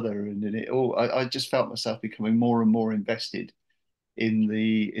to another and then it all I just felt myself becoming more and more invested in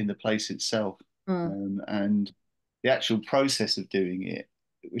the place itself, mm, and the actual process of doing it,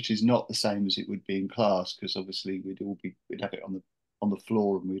 which is not the same as it would be in class because obviously we'd have it on the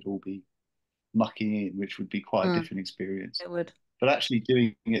floor and we'd all be mucking in, which would be quite a mm. different experience. It would. But actually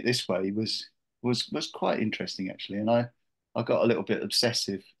doing it this way was quite interesting actually, and I got a little bit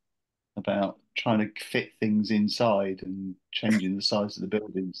obsessive about trying to fit things inside and changing the size of the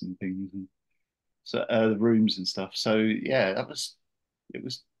buildings and things and so the rooms and stuff. So yeah, it was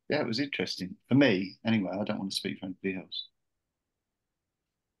yeah, it was interesting for me anyway. I don't want to speak for anybody else.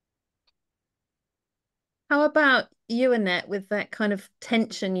 How about you, Annette, with that kind of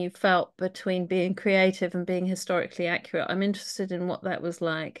tension you felt between being creative and being historically accurate? I'm interested in what that was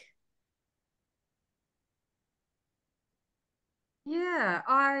like. Yeah,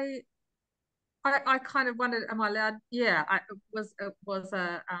 I kind of wondered, am I allowed? Yeah, it was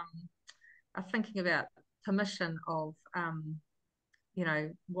a thinking about permission of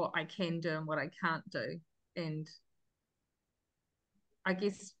what I can do and what I can't do, and I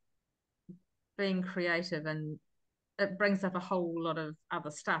guess being creative, and it brings up a whole lot of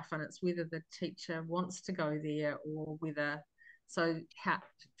other stuff, and it's whether the teacher wants to go there or whether, so how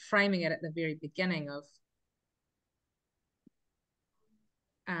framing it at the very beginning of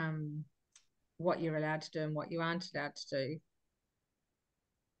um what you're allowed to do and what you aren't allowed to do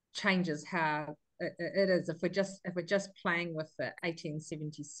changes how it is. If we're just playing with the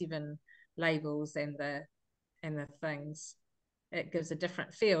 1877 labels and the things, it gives a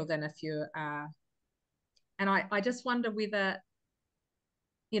different feel than if you are. And I just wonder whether,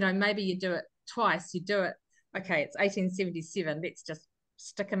 maybe you do it twice. You do it, okay, it's 1877. Let's just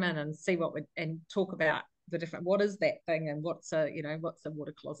stick them in and see and talk about the different, what is that thing and what's a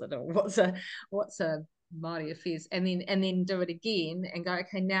water closet or what's a Māori affairs, and then do it again and go,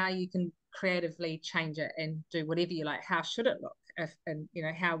 okay, now you can creatively change it and do whatever you like. How should it look?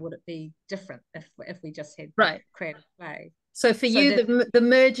 How would it be different if we just had that Right. creative play? So for So you, that, the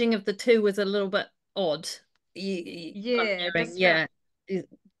merging of the two was a little bit odd. I'm yeah, it hearing, just felt, yeah. What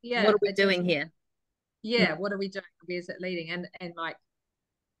yeah, are we it doing just, here? yeah, what are we doing? Where's it leading? And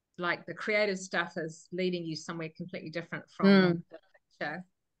like the creative stuff is leading you somewhere completely different from Mm, the picture.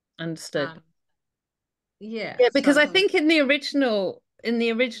 understood. Um, yeah, Yeah, because so I think in the original,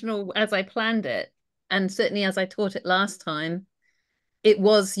 as I planned it, and certainly as I taught it last time, it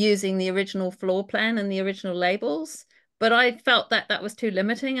was using the original floor plan and the original labels. But I felt that that was too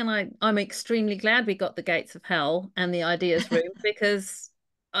limiting, and I'm extremely glad we got the Gates of Hell and the Ideas Room because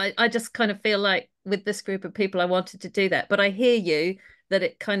I just kind of feel like with this group of people, I wanted to do that. But I hear you that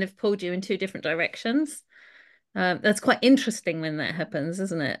it kind of pulled you in two different directions. That's quite interesting when that happens,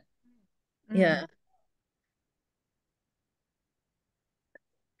 isn't it? Yeah.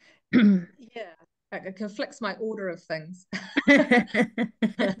 yeah, it conflicts my order of things.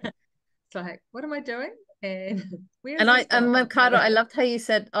 It's like, what am I doing? And where's this And gone? Mikado, I loved how you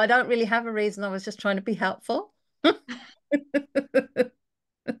said, I don't really have a reason. I was just trying to be helpful.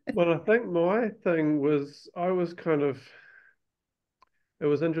 Well, I think my thing was it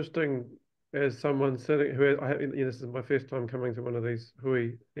was interesting as someone sitting who this is my first time coming to one of these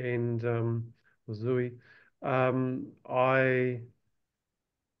hui and or zui. I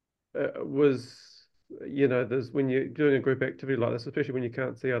was, there's when you're doing a group activity like this, especially when you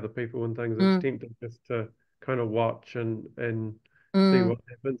can't see other people and things, it's Mm, tempting just to kind of watch and see mm, what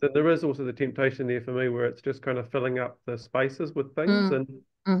happens. And there is also the temptation there for me where it's just kind of filling up the spaces with things mm, and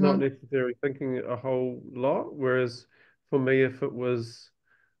not mm-hmm, necessarily thinking a whole lot. Whereas for me, if it was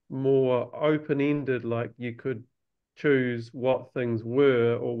more open-ended, like you could choose what things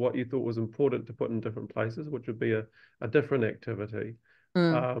were or what you thought was important to put in different places, which would be a different activity.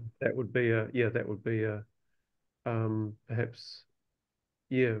 mm. That would be a perhaps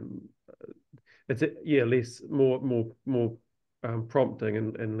yeah less more prompting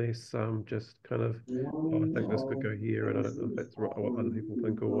and less just kind of, oh, I think this could go here and I don't know if that's what other people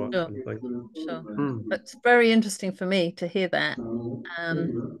think or what Sure, kind of thing. sure. Mm. It's very interesting for me to hear that.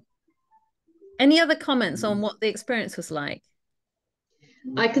 Um, any other comments on what the experience was like?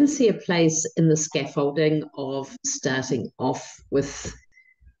 I can see a place in the scaffolding of starting off with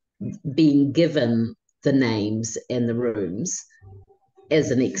being given the names and the rooms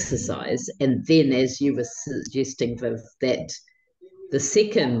as an exercise. And then, as you were suggesting, Viv, that the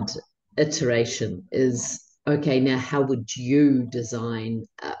second iteration is okay, now how would you design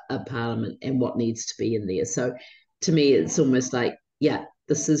a parliament and what needs to be in there? So to me, it's almost like, yeah,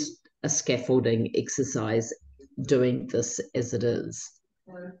 this is a scaffolding exercise doing this as it is.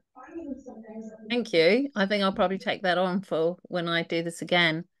 Thank you. I think I'll probably take that on for when I do this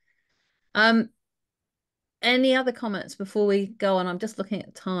again. Um, any other comments before we go on? I'm just looking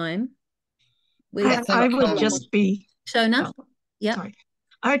at time. We haven't I got would long. just be, Shona? oh, Yeah. sorry,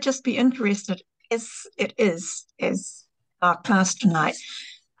 I would just be interested, as it is, as our class tonight,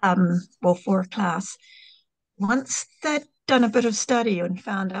 for a class, once they'd done a bit of study and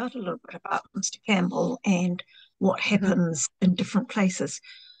found out a little bit about Mr. Campbell and what happens in different places,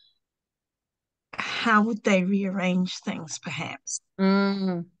 how would they rearrange things, perhaps?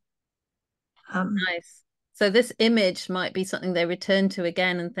 Mm, nice. So this image might be something they return to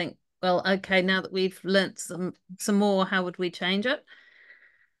again and think, well, okay, now that we've learnt some more, how would we change it?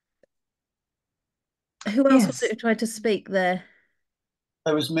 Who else was it Yes. who tried to speak there?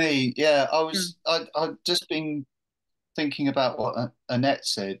 It was me. Yeah, Mm. I've just been thinking about what Annette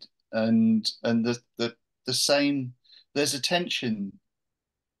said, and the same. There's a tension.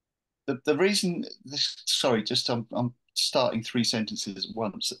 The reason this. Sorry, just I'm starting three sentences at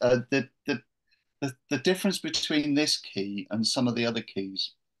once. The difference between this key and some of the other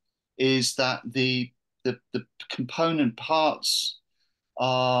keys is that the component parts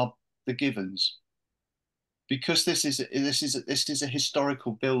are the givens, because this is a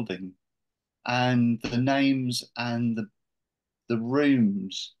historical building, and the names and the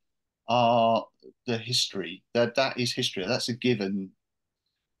rooms are the history. That is history. That's a given.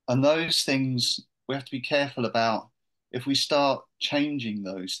 And those things we have to be careful about. If we start changing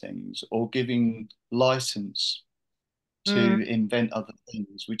those things or giving license Mm. to invent other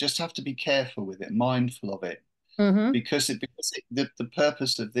things, we just have to be careful with it, mindful of it, Mm-hmm. the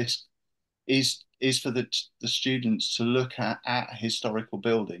purpose of this is for the students to look at a historical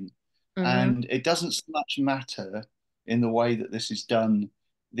building, Mm-hmm. and it doesn't so much matter in the way that this is done,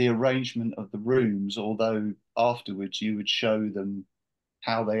 the arrangement of the rooms, although afterwards you would show them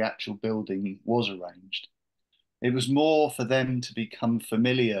how the actual building was arranged. It was more for them to become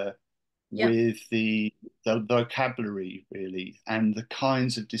familiar Yep. with the vocabulary, really, and the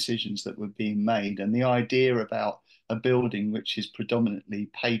kinds of decisions that were being made, and the idea about a building which is predominantly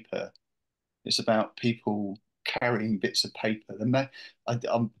paper. It's about people carrying bits of paper.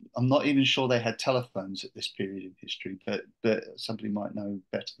 I'm not even sure they had telephones at this period in history, but somebody might know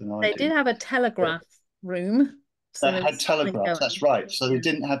better than I They do. did have a But telegraph room, so they there had was something telegraphs, going. that's right. So they Yeah.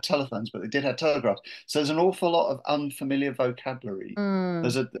 didn't have telephones, but they did have telegraphs. So there's an awful lot of unfamiliar vocabulary. Mm,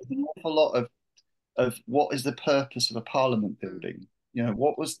 There's an awful lot of what is the purpose of a parliament building? You know,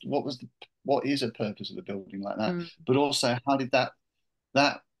 what is a purpose of a building like that? mm, But also, how did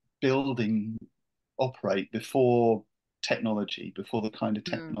that building operate before technology, before the kind of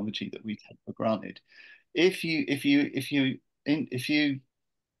mm, technology that we take for granted? If you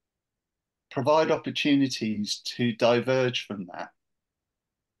provide opportunities to diverge from that,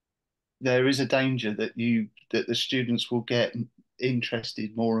 there is a danger that the students will get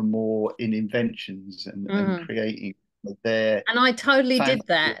interested more and more in inventions and creating their And I totally did fancy.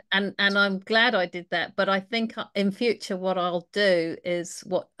 that, and I'm glad I did that. But I think in future, what I'll do is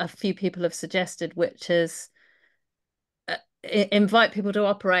what a few people have suggested, which is invite people to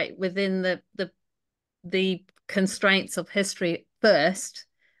operate within the constraints of history first,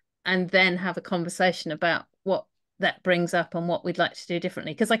 and then have a conversation about what that brings up and what we'd like to do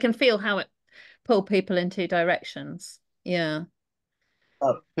differently. Because I can feel how it pull people in two directions. Yeah.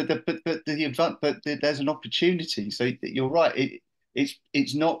 But there's an opportunity. So you're right.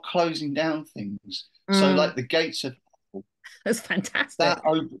 It's not closing down things. So like the gates of hell, That's fantastic. that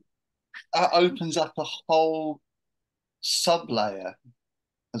opens up a whole sub-layer,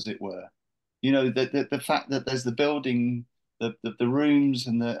 as it were. You know, the fact that there's the building, the rooms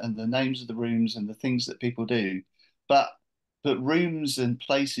and the names of the rooms and the things that people do, but rooms and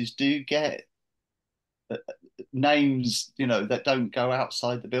places do get names, you know, that don't go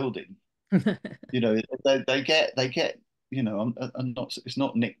outside the building. You know, they get, you know, I'm not, it's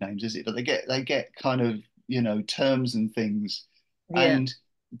not nicknames, is it? But they get kind of, you know, terms and things, Yeah. and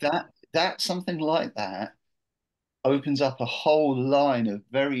that something like that opens up a whole line of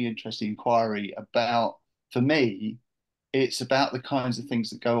very interesting inquiry about, for me, it's about the kinds of things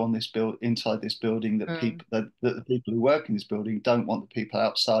that go on this inside this building that people that the people who work in this building don't want the people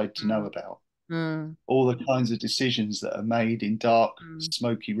outside to know about. All the kinds of decisions that are made in dark,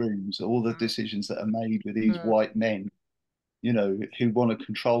 smoky rooms, all the decisions that are made with these white men, you know, who want to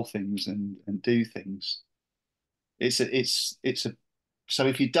control things and do things. It's a so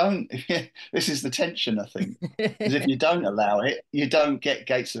if you don't, this is the tension, I think, is if you don't allow it, you don't get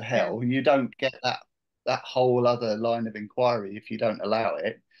gates of hell. You don't get that whole other line of inquiry if you don't allow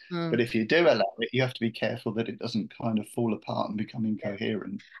it. But if you do allow it, you have to be careful that it doesn't kind of fall apart and become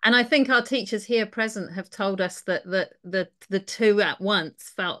incoherent. And I think our teachers here present have told us that the two at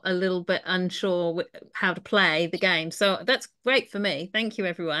once felt a little bit unsure how to play the game. So that's great for me. Thank you,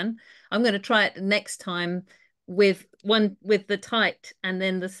 everyone. I'm going to try it next time with the tight, and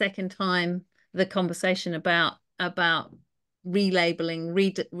then the second time the conversation about relabeling,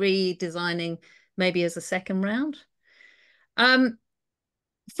 redesigning, maybe as a second round.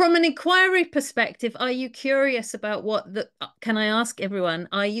 From an inquiry perspective, are you curious about can I ask everyone,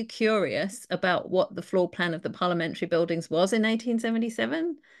 are you curious about what the floor plan of the parliamentary buildings was in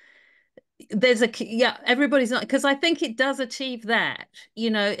 1877? Everybody's not, because I think it does achieve that. You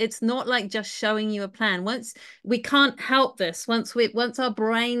know, it's not like just showing you a plan. Once we can't help this, once our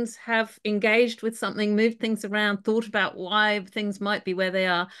brains have engaged with something, moved things around, thought about why things might be where they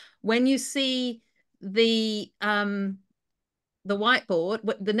are, when you see the whiteboard,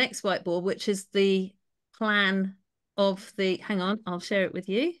 the next whiteboard, which is the plan of hang on, I'll share it with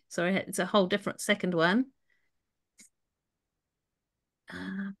you. Sorry, it's a whole different second one.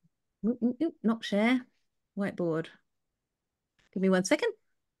 Not share, whiteboard. Give me 1 second.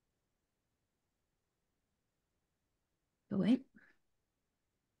 Oh, wait.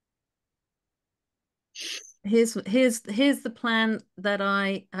 Here's the plan that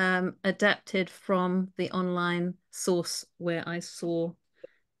I adapted from the online source where I saw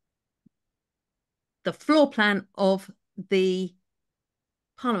the floor plan of the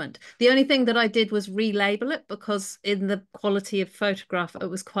Parliament. The only thing that I did was relabel it because in the quality of photograph, it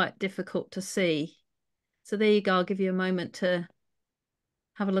was quite difficult to see. So there you go. I'll give you a moment to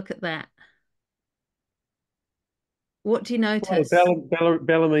have a look at that. What do you notice? Well,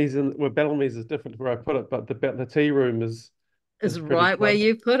 Bellamy's is different to where I put it, but the tea room is right where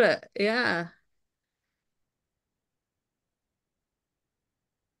you put it. Yeah.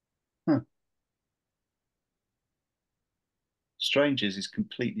 Strangers is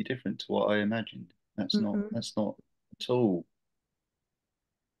completely different to what I imagined. That's not at all.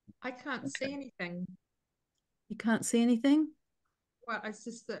 I can't see anything. You can't see anything? Well, it's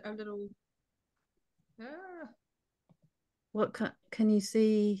just a little. What can you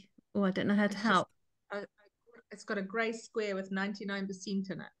see? Oh, I don't know how to help. It's got a grey square with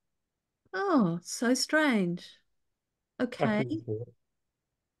 99% in it. Oh, so strange. Okay.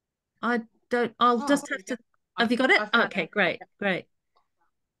 I'll just have to. Have you got it? Okay, great.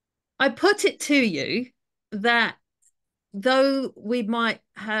 I put it to you that though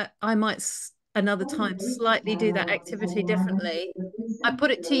I might another time slightly do that activity differently. I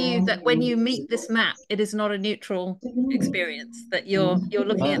put it to you that when you meet this map, it is not a neutral experience, that you're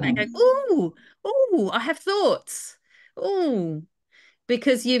looking at that going, ooh, I have thoughts. Ooh,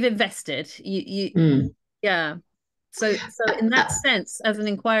 because you've invested. Yeah. So in that sense, as an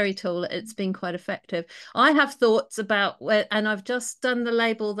inquiry tool, it's been quite effective. I have thoughts about and I've just done the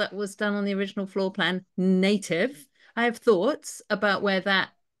label that was done on the original floor plan, native. I have thoughts about where that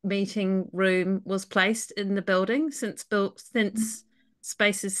meeting room was placed in the building since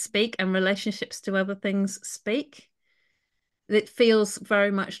spaces speak and relationships to other things speak. It feels very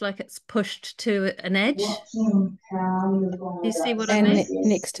much like it's pushed to an edge. You see what I And mean?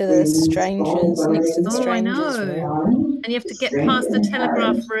 next to the strangers, next to the Oh, I strangers know. room. And you have to get past the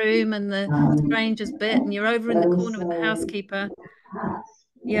telegraph room and the strangers bit, and you're over in the corner with the housekeeper.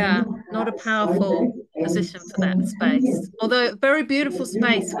 Yeah, not a powerful position for that space. Although very beautiful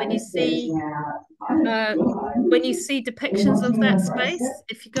space uh, when you see depictions of that space,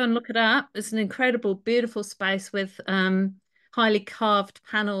 if you go and look it up, it's an incredible, beautiful space with highly carved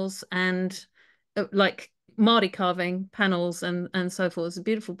panels and like Māori carving panels and so forth. It's a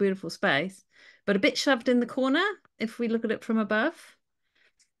beautiful, beautiful space, but a bit shoved in the corner if we look at it from above.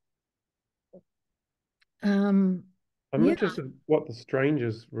 I'm Yeah, interested what the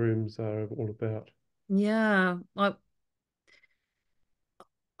strangers' rooms are all about. yeah.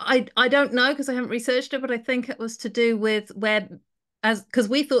 I don't know because I haven't researched it, but I think it was to do with where, as because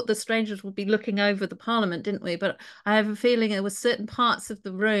we thought the strangers would be looking over the Parliament, didn't we? But I have a feeling there was certain parts of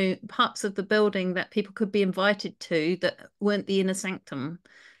the room, parts of the building that people could be invited to that weren't the inner sanctum.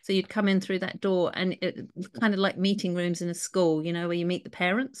 So you'd come in through that door, and it kind of like meeting rooms in a school, you know, where you meet the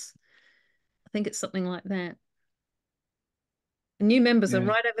parents. I think it's something like that. The new members are Yeah.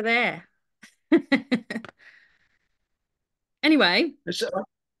 right over there. Anyway,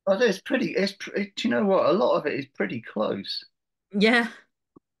 It's pretty. Do you know what? A lot of it is pretty close. yeah.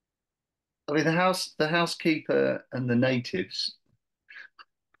 I mean, the housekeeper and the natives,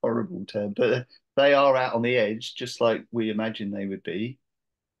 horrible term, but they are out on the edge, just like we imagine they would be.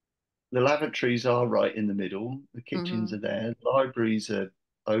 The lavatories are right in the middle. The kitchens Mhm. are there. The libraries are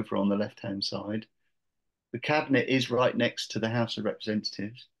over on the left-hand side. The cabinet is right next to the House of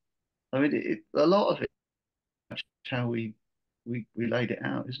Representatives. I mean, a lot of it is how we laid it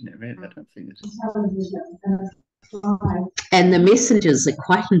out, isn't it? Really, I don't think there's. And the messengers are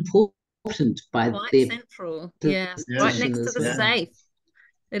quite important by Quite their central, yeah. Right position next to as the well. safe.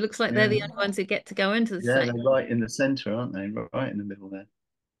 It looks like they're Yeah, the only ones who get to go into the yeah, safe. they're right in the centre, aren't they? Right in the middle there.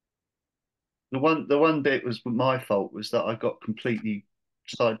 The one bit was my fault was that I got completely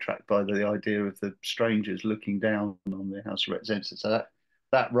sidetracked by the idea of the strangers looking down on the House of Representatives. So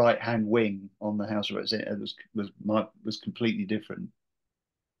that right hand wing on the House of Representatives was completely different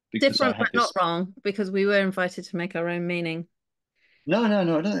because I Different, but had not this. wrong, because we were invited to make our own meaning. No, I don't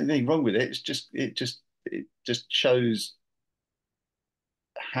think there's anything wrong with it. It just shows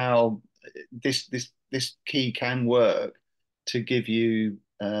how this key can work to give you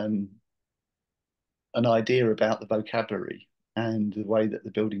an idea about the vocabulary and the way that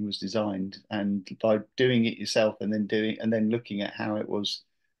the building was designed. And by doing it yourself and then looking at how it was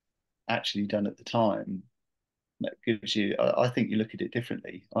actually done at the time, that gives you. I think you look at it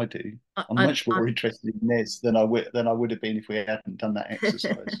differently. I do. I'm much more interested in this than I would have been if we hadn't done that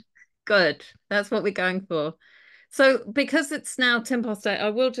exercise. Good. That's what we're going for. So because it's now 8:10, I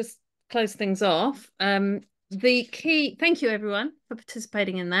will just close things off. The key, thank you everyone for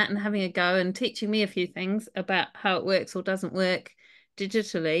participating in that and having a go and teaching me a few things about how it works or doesn't work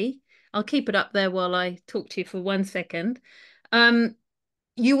digitally. I'll keep it up there while I talk to you for 1 second.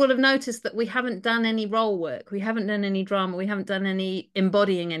 You will have noticed that we haven't done any role work. We haven't done any drama. We haven't done any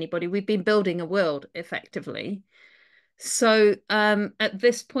embodying anybody. We've been building a world effectively. So at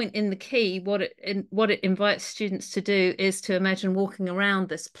this point in the key, what it invites students to do is to imagine walking around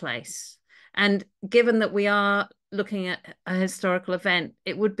this place. And given that we are looking at a historical event,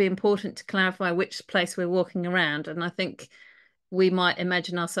 it would be important to clarify which place we're walking around. And I think we might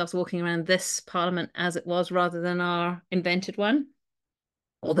imagine ourselves walking around this Parliament as it was rather than our invented one.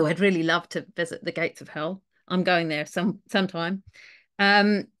 Although I'd really love to visit the gates of hell. I'm going there sometime.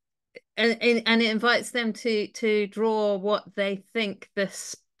 Um, and it invites them to draw what they think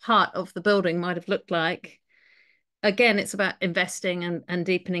this part of the building might have looked like. Again, it's about investing and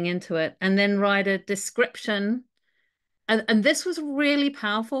deepening into it, and then write a description. And this was really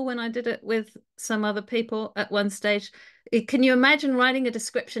powerful when I did it with some other people at one stage. Can you imagine writing a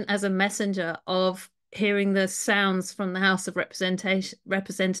description as a messenger of hearing the sounds from the House of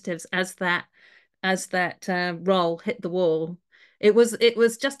Representatives as that roll hit the wall? It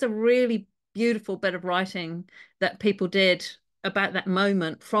was just a really beautiful bit of writing that people did about that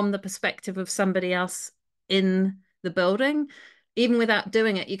moment from the perspective of somebody else in the building. Even without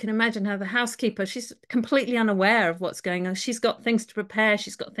doing it, you can imagine how the housekeeper, she's completely unaware of what's going on. She's got things to prepare,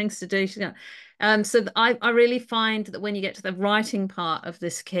 she's got things to do. So I really find that when you get to the writing part of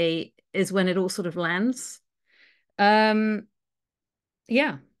this key is when it all sort of lands.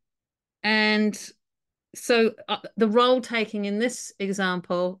 Yeah. And So the role taking in this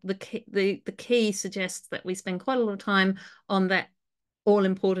example, the key suggests that we spend quite a lot of time on that all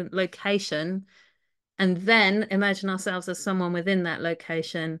important location, and then imagine ourselves as someone within that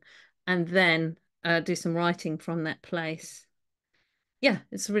location, and then do some writing from that place. Yeah,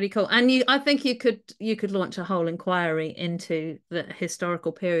 it's really cool. And I think you could launch a whole inquiry into the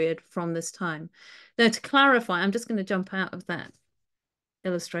historical period from this time. Now, to clarify, I'm just going to jump out of that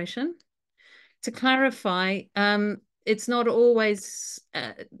illustration. To clarify, it's not always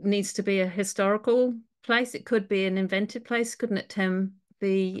needs to be a historical place. It could be an invented place, couldn't it, Tim?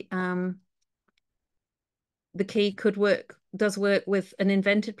 The key does work with an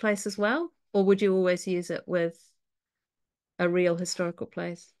invented place as well, or would you always use it with a real historical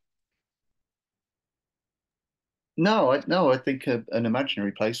place? No, I think an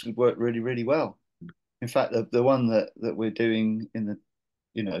imaginary place would work really, really well. In fact, the one that we're doing in the,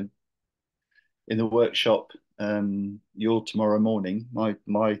 you know, in the workshop, your tomorrow morning,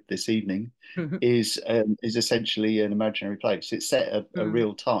 my this evening, is essentially an imaginary place. It's set at a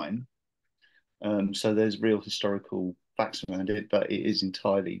real time, so there's real historical facts around it, but it is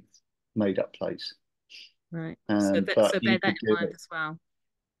entirely made up place. Right. But So bear you that could in do mind it. as well.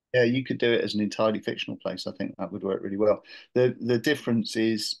 Yeah, you could do it as an entirely fictional place. I think that would work really well. The difference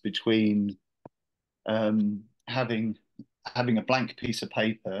is between having a blank piece of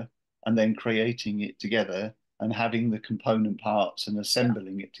paper and then creating it together and having the component parts and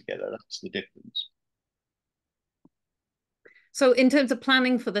assembling it together. That's the difference. So in terms of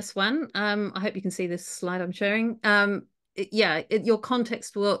planning for this one, I hope you can see this slide I'm sharing. Your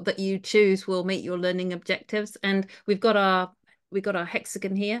context that you choose will meet your learning objectives, and we've got our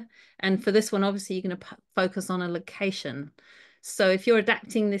hexagon here. And for this one, obviously, you're going to focus on a location. So if you're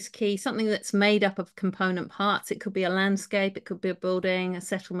adapting this key, something that's made up of component parts, it could be a landscape, it could be a building, a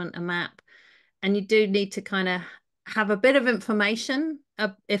settlement, a map, and you do need to kind of have a bit of information,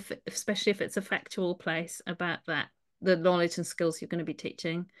 especially if it's a factual place about that, the knowledge and skills you're going to be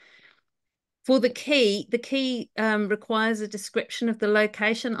teaching. For the key requires a description of the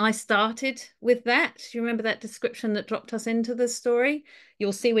location. I started with that. Do you remember that description that dropped us into the story?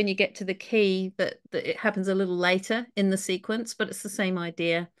 You'll see when you get to the key that it happens a little later in the sequence, but it's the same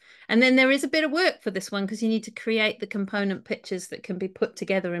idea. And then there is a bit of work for this one because you need to create the component pictures that can be put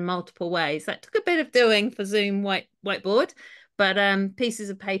together in multiple ways. That took a bit of doing for Zoom whiteboard, but pieces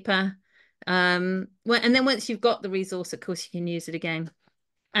of paper. And then once you've got the resource, of course, you can use it again.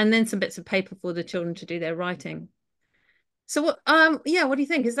 And then some bits of paper for the children to do their writing. So what what do you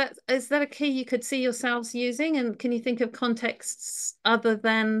think? Is that a key you could see yourselves using? And can you think of contexts other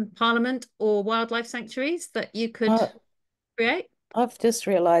than Parliament or wildlife sanctuaries that you could create? I've just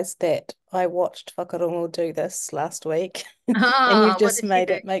realised that I watched Whakarongo do this last week, and you've just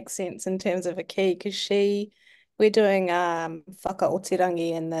made it make sense in terms of a key, because we're doing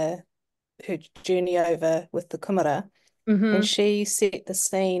whakaotirangi and her journey over with the kumara. And she set the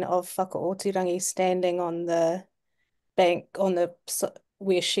scene of whakaotirangi standing on the bank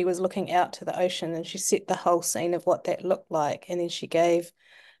where she was looking out to the ocean, and she set the whole scene of what that looked like. And then she gave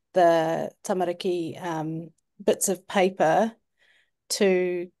the tamariki bits of paper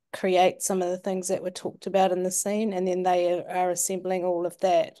to create some of the things that were talked about in the scene, and then they are assembling all of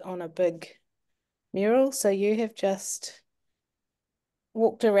that on a big mural. So you have just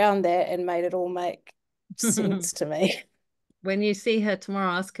walked around that and made it all make sense to me. When you see her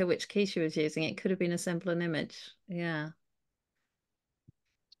tomorrow, ask her which key she was using. It could have been a simple image. Yeah.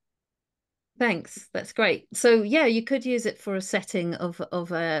 Thanks. That's great. So yeah, you could use it for a setting of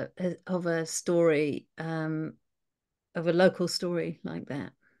a story, of a local story like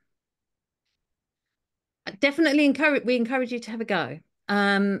that. Definitely encourage you to have a go.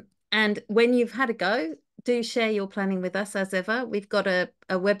 And when you've had a go, do share your planning with us as ever. We've got a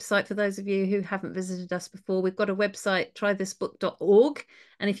website for those of you who haven't visited us before. We've got a website, trythisbook.org.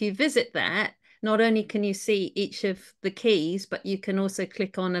 And if you visit that, not only can you see each of the keys, but you can also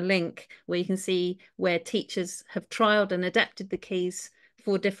click on a link where you can see where teachers have trialed and adapted the keys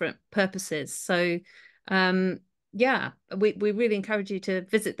for different purposes. So yeah, we really encourage you to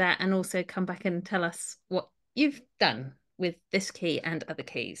visit that and also come back and tell us what you've done with this key and other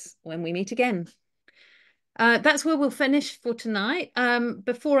keys when we meet again. That's where we'll finish for tonight.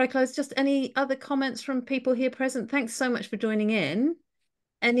 Before I close, just any other comments from people here present? Thanks so much for joining in.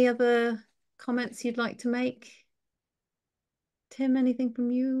 Any other comments you'd like to make? Tim, anything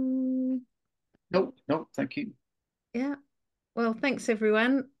from you? Nope, thank you. Yeah. Well, thanks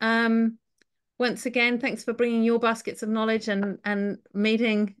everyone. Once again, thanks for bringing your baskets of knowledge and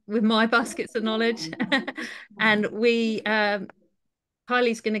meeting with my baskets of knowledge. And we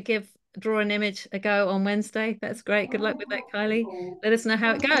Kylie's going to draw an image a go on Wednesday. That's great. Good luck with that, Kylie. Let us know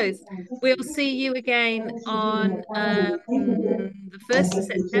how it goes. We'll see you again on the 1st of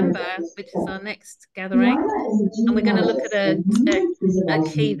September, which is our next gathering. And we're going to look at a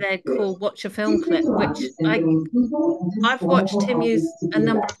key there called Watch a Film Clip, which I've watched Tim use a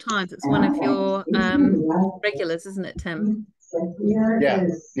number of times. It's one of your regulars, isn't it, Tim? Yeah.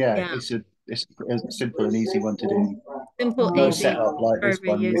 Yeah. It's a simple and easy one to do. Simple, No easy, setup like very, this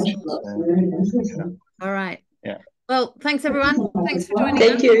very one, useful. which All right. Yeah. Well, thanks everyone. Thanks for joining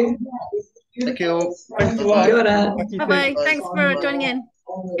Thank us. you. Thank you. Thanks a lot. Kia ora. Thank you, Tim. Bye-bye. Bye. Thanks for Bye. joining in.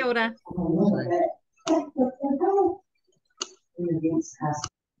 Kia ora.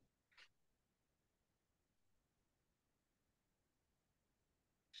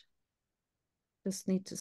 Just need to